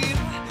will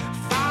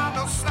find a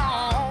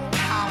song.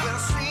 I will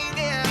sing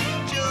it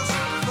just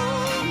for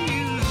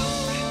you,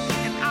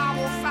 and I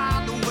will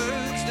find the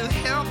words to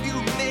help you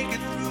make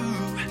it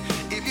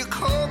through. If you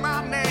call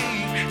my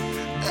name,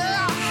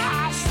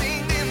 I'll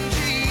sing them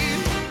to you.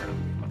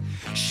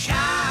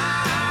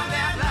 Shine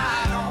that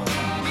light on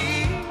me.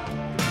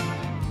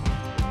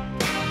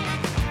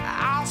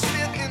 I'll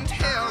sit and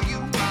tell you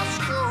my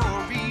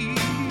stories.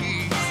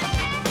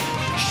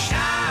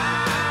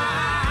 Shine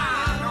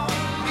on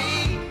me,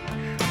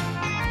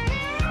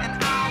 and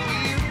I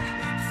will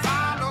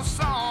find a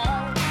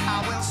song. I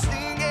will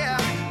sing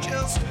it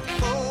just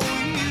for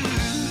you.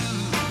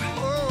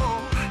 Oh,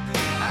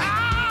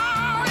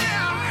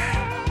 yeah.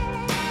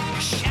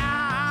 Shine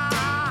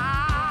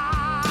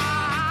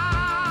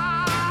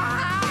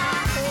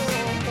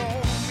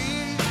on me,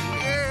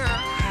 yeah.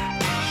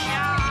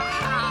 Shine.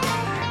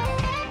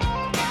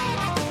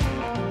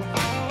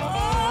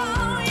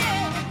 Oh,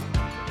 yeah.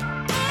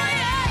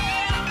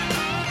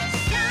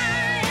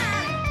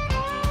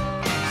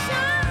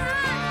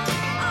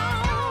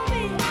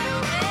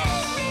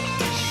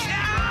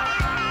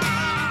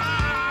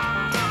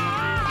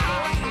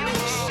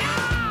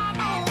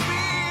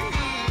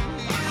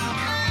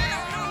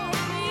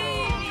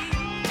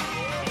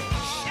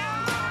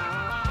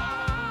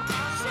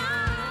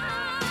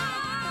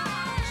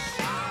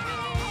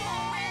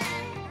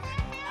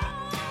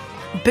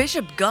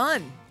 Bishop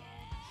Gunn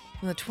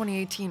from the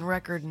 2018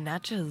 record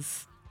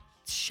Natchez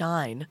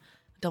Shine,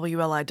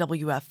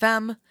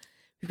 WLIWFM.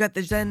 We've got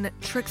the Zen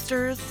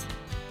Tricksters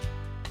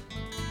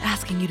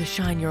asking you to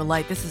shine your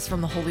light. This is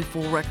from the Holy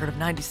Fool record of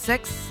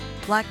 96.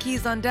 Black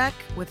Keys on deck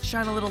with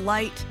Shine a Little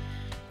Light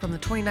from the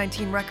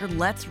 2019 record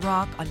Let's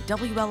Rock on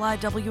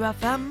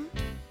WLIWFM,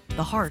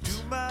 The Heart.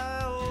 To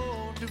my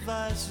own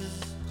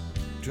devices,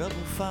 trouble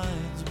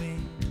finds me,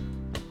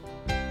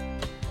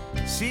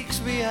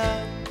 seeks me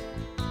out,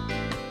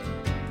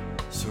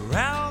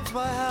 surrounds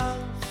my house,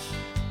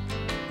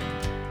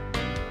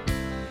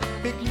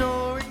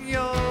 ignoring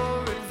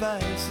your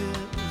advices,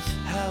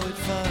 how it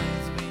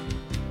finds me,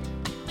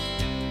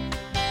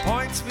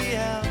 points me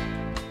out,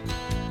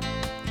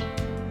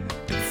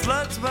 and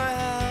floods my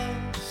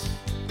house.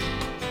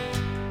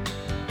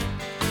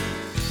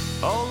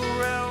 All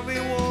around me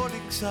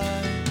warning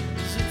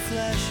signs and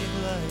flashing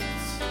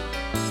lights.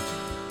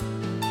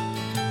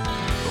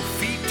 Oh,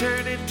 feet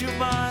turn into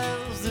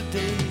miles, the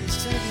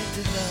days turn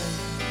into night.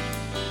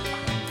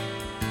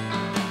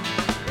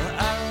 The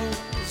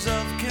arrows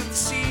of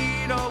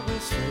conceit are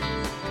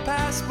whistling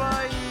past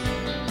my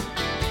ear.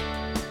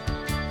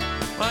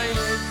 My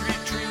head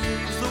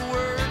retrieves the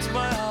words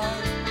my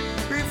heart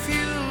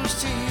refused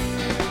to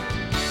hear.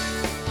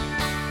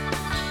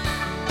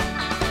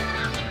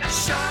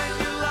 Shine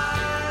your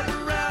light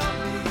around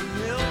me,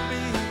 help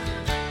me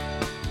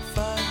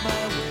find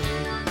my way.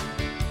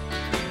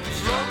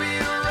 Throw me a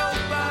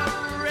rope, I'm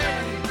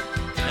ready,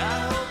 and I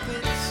hope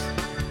it's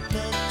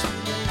not too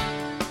late.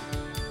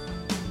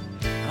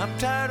 I'm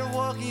tired of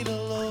walking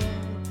alone,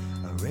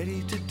 I'm ready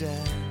to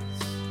dance.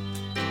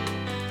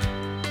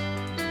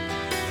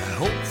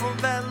 hope from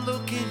that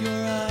look in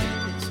your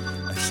eyes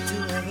I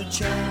still have a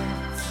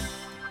chance.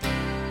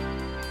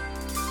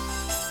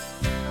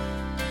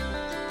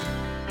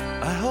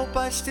 I hope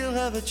I still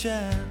have a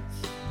chance.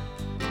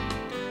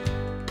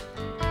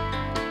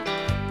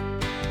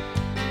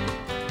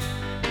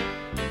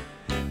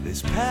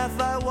 This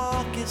path I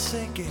walk is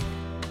sinking,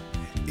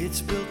 it's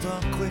built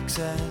on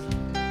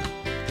quicksand,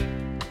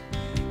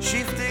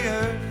 shifting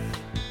earth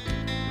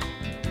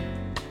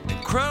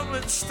and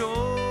crumbling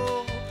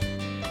stone.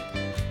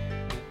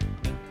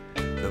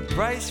 The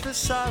price for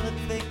solid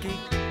thinking,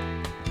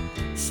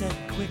 set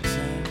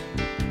quicksand.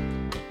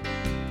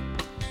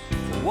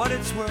 For what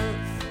it's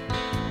worth,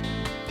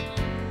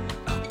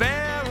 I'll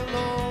bear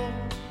alone.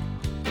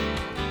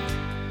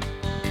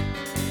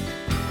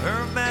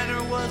 Her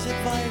manner was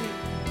inviting,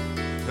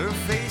 her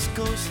face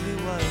ghostly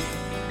white.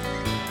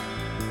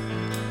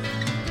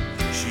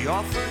 She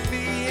offered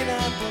me an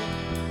apple,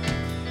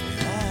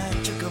 and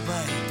I took a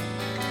bite.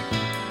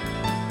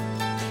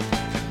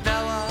 And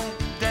now I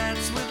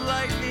dance with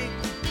lightning,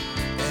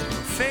 and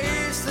will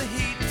face the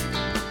heat.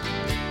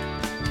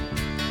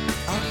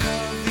 I'll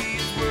carve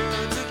these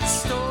words in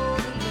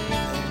stone and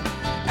lay them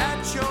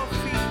at your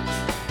feet.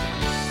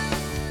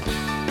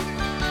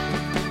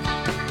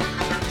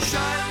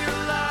 Shine your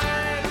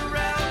light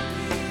around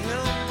me,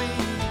 help me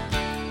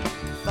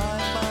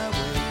find my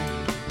way.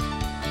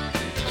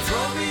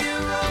 Throw me a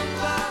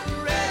rope, I'm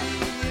ready,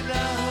 and I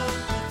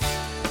hope it's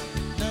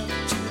not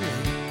too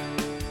late.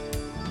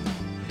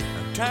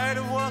 I'm tired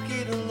of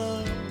walking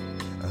alone,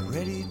 I'm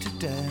ready to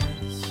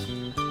dance.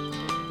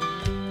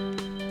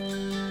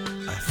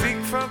 I think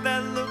from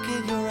that look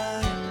in your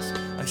eyes,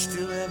 I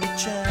still have a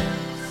chance.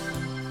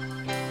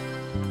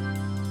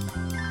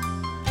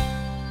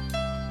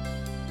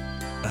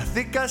 I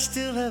think I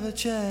still have a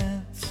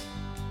chance.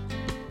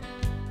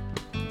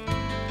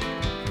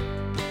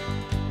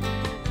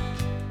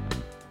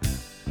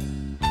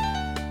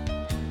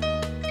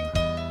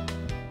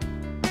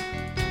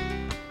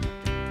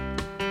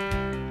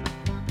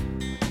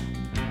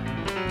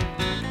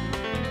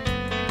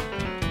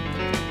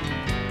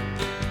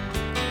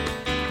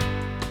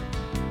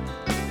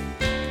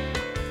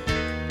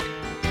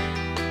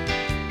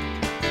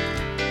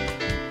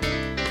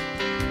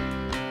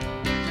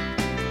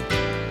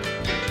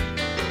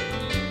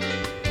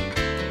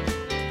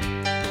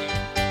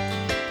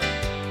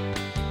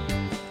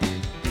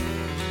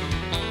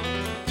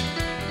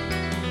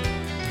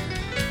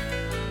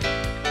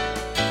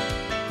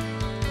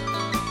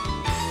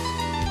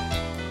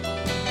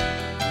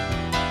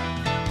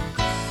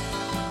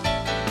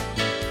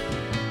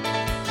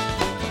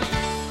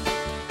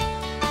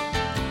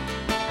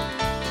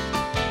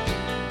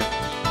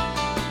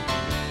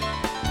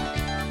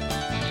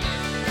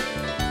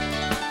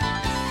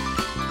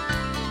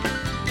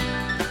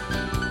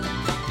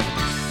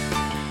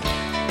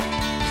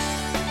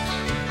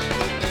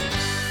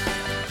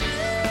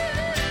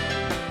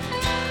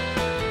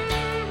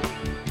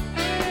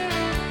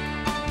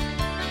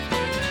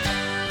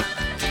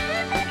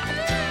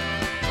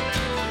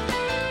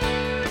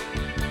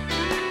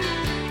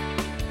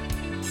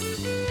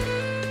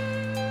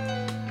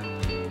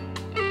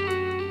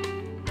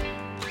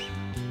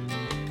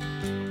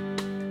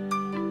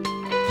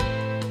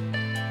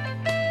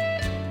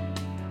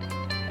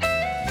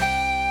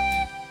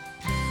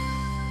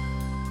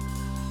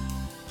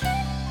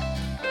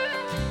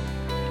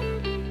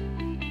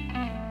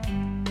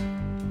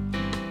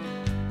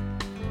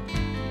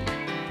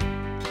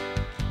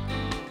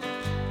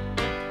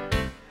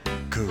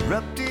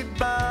 Corrupted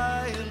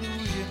by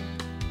illusion,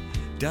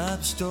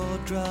 dime store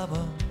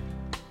drama,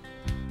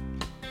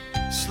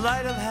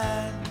 sleight of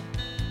hand,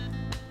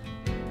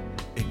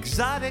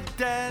 exotic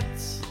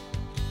dance.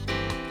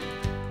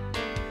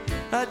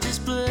 I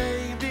just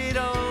blamed it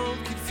on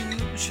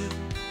confusion,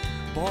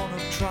 born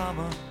of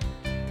trauma,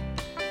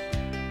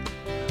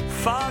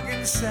 fog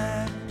and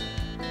sand,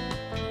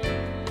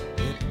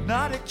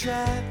 hypnotic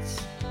trance.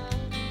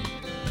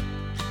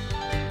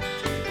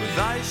 With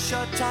eyes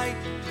shut tight,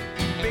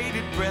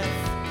 bated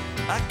breath,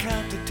 I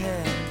count to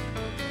 10.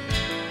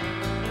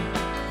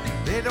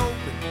 Then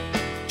open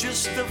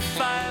just to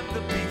find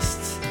the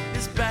beast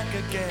is back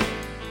again.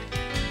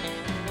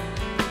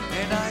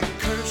 And I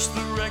curse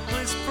the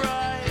reckless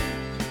pride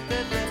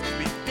that left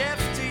me deaf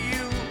to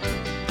you.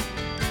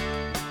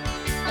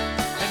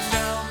 And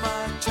now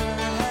my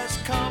turn has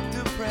come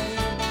to pray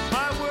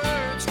my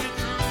words get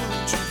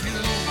through to you.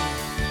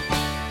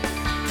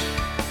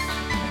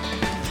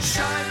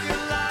 Shine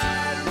your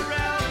light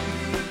around me,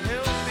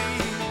 help me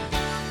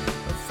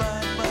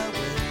find my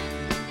way.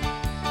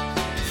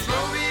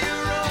 Throw me a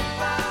rope,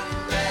 I'm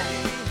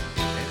ready,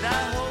 and I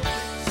hope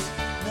it's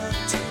not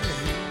too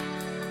late.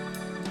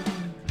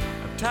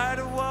 I'm tired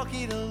of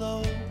walking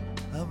alone,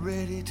 I'm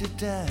ready to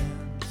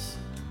dance.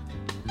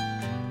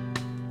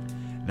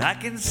 And I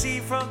can see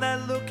from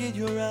that look in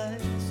your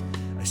eyes,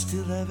 I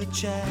still have a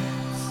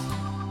chance.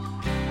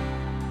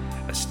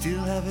 I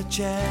still have a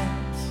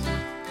chance.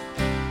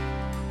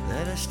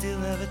 That I still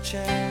have a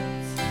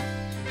chance.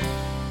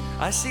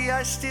 I see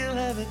I still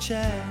have a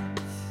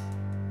chance.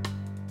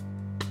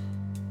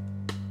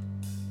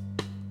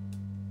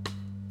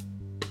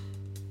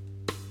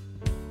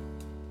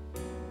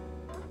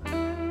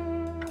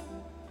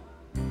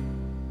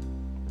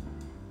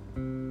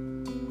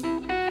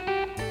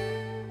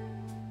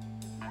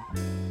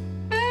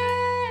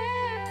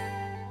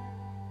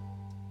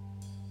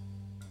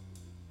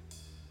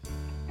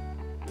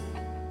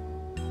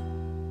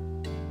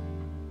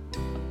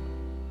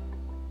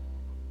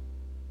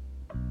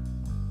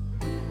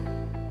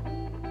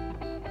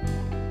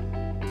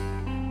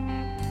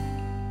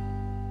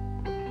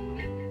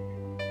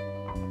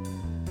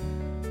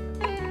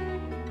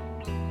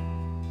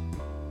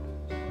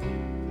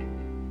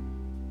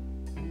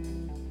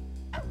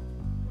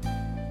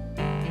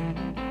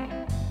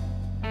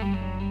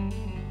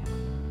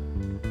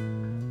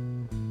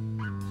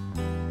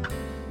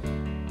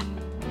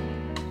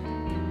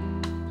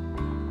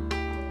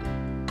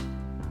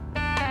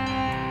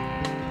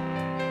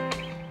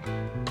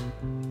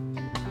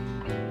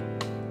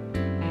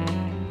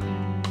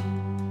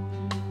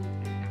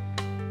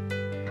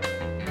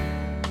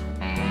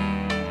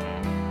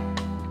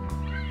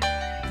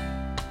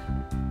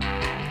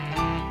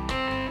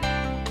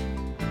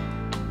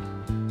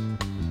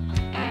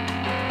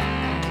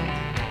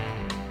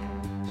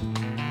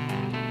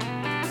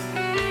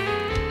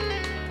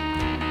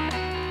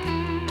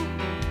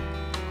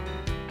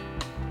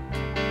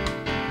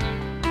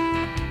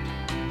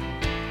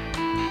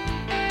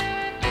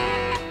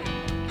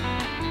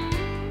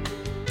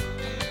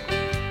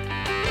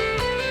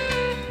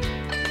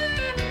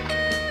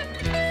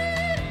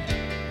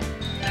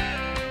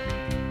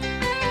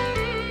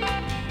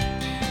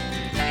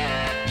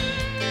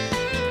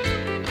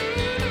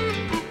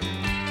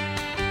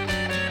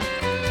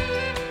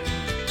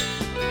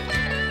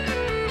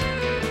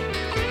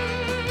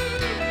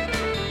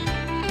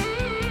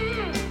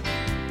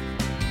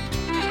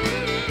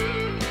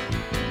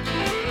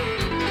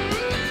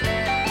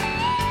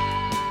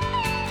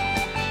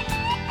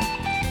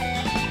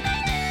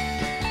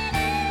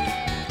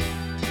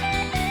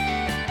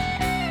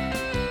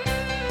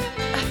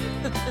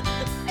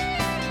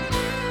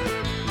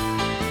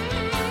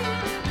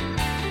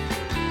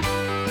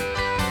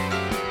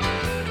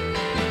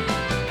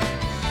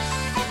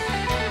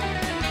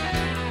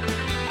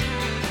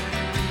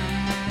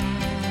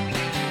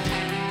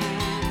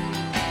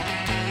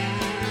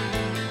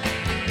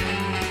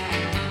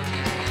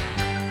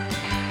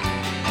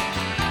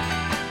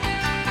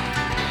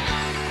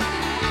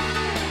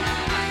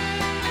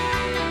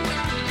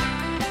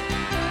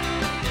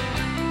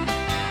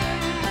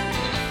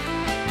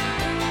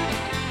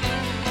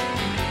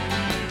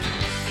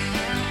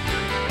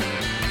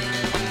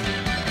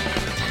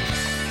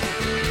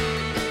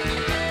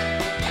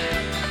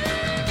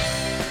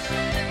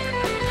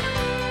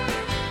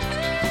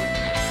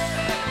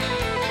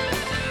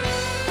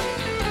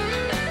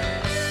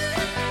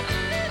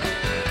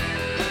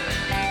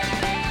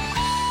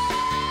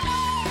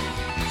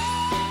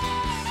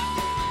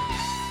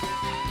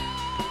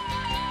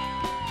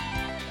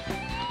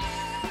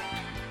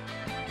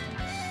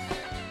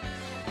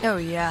 Oh,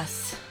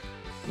 yes.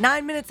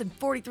 9 minutes and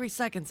 43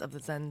 seconds of the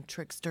Zen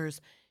Tricksters'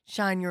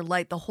 Shine Your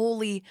Light, the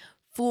Holy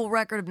Fool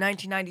record of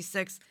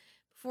 1996.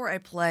 Before I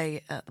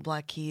play the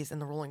Black Keys and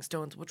the Rolling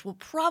Stones, which will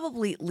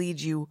probably lead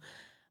you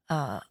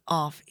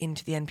off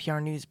into the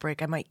NPR news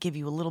break, I might give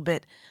you a little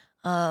bit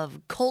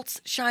of Colt's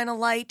Shine a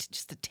Light,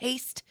 just a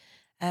taste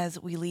as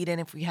we lead in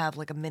if we have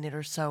like a minute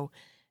or so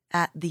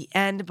at the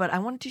end. But I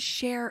wanted to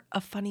share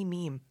a funny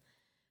meme.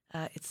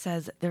 It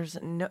says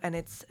there's no, and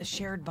it's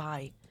shared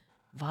by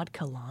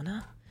Vodka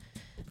Lana.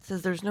 It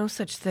says there's no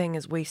such thing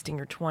as wasting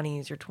your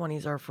 20s. Your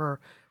 20s are for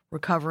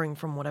recovering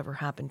from whatever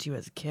happened to you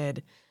as a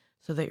kid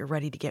so that you're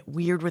ready to get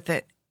weird with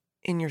it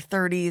in your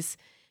 30s.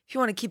 If you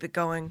want to keep it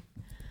going,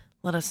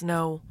 let us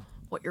know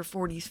what your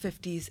 40s,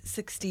 50s,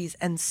 60s,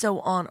 and so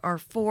on are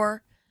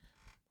for.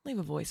 Leave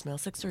a voicemail,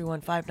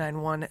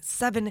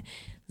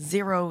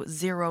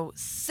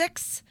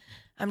 631-591-7006.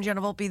 I'm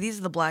Jenna Volpe. These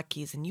are the Black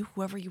Keys, and you,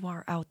 whoever you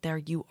are out there,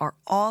 you are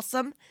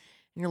awesome.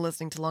 And you're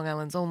listening to Long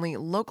Island's only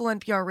local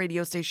NPR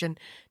radio station,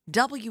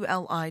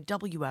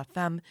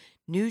 WLIWFM.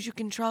 News you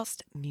can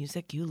trust,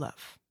 music you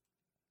love.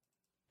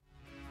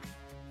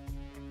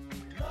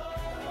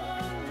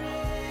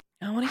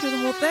 I want to hear the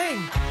whole thing.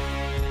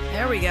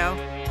 There we go.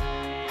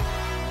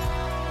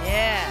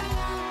 Yeah.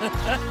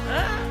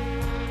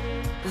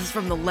 This is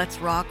from the Let's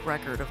Rock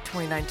record of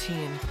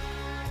 2019.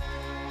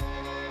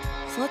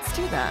 So let's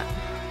do that.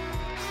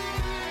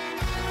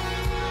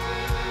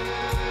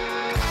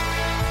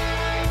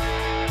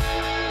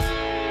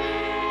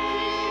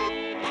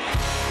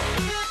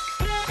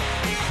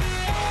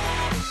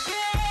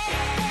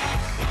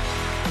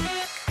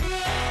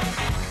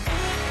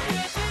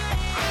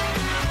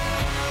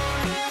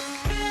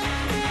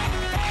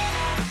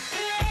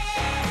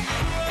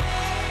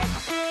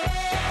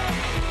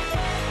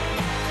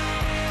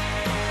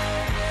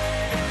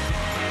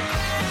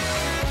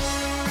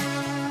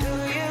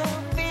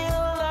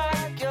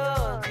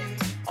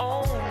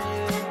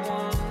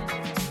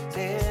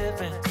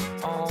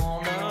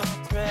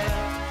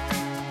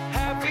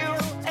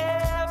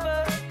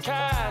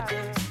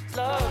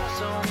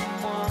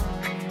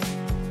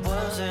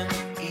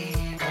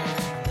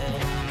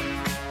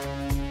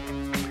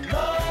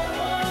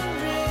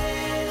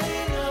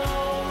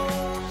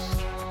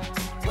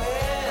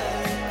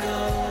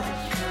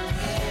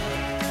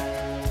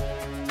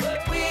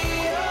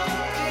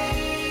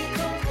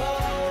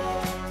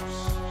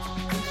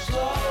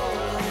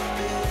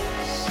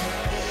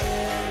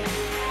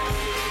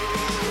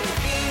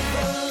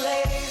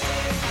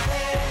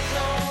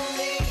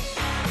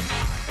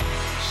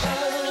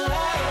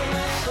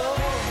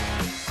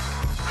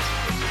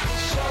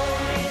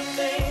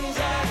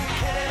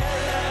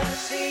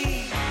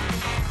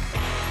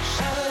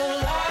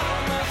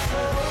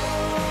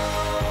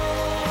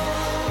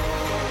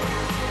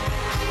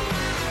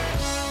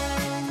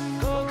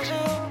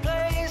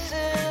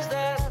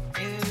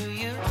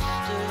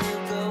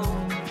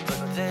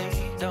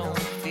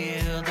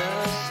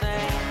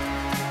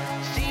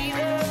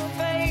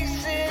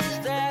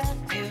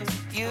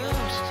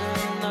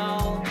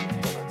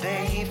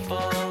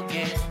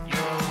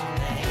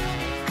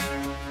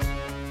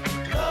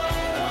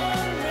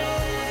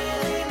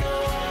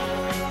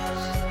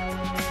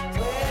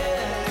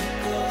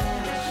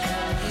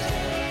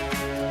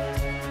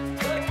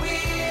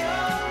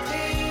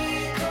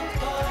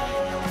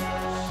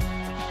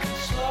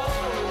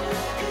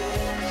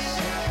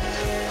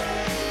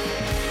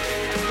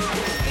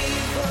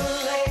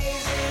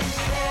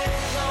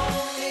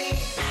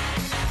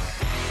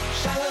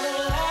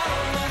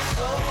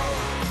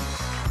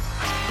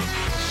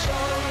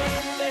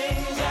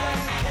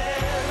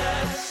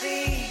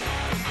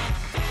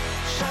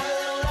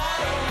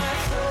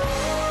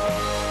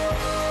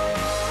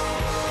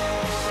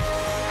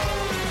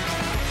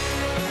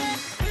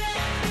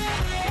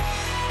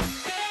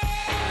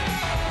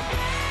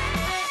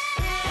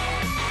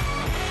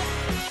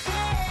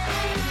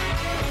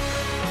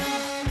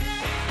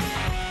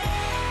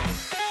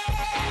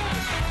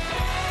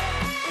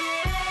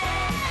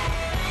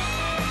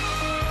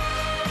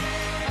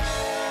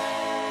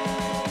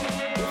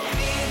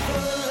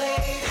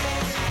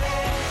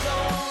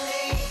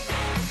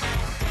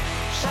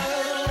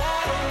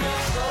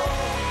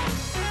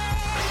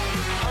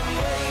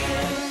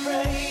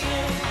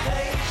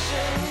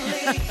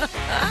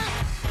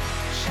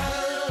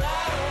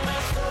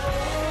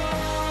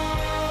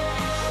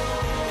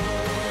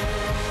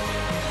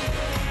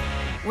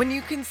 When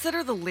you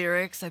consider the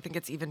lyrics, I think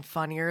it's even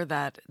funnier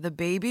that the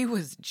baby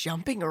was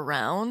jumping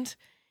around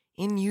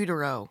in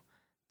utero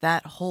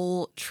that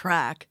whole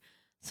track.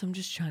 So I'm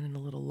just shining a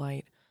little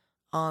light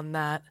on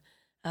that.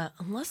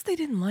 Unless they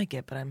didn't like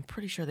it, but I'm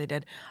pretty sure they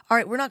did. All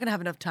right, we're not going to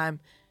have enough time.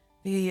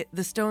 The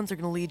Stones are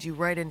going to lead you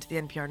right into the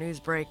NPR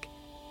news break.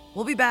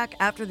 We'll be back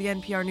after the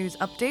NPR news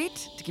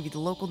update to give you the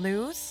local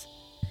news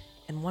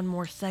and one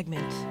more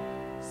segment.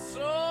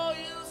 So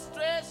you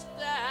stretched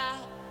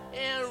out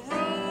and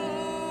root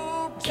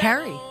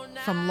Carrie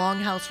from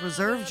Longhouse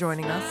Reserve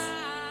joining us.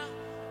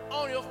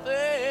 on your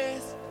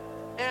face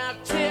and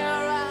a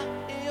tear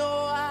in your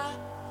eye.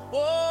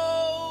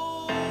 Whoa.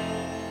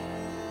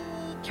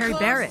 Carrie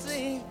Barrett.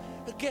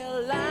 Get a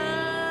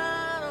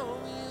line on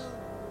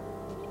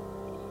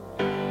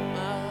you,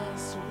 my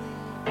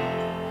sweet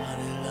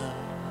honey love.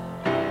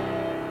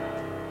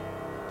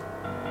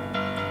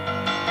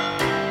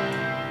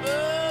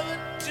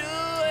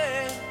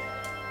 Overdoing,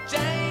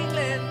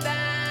 jangling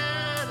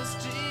down the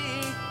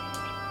street,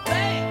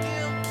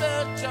 making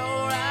such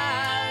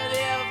alright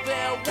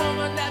every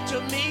woman that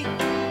you meet.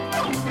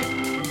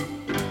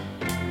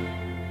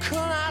 Could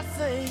I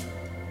say,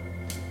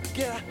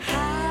 get a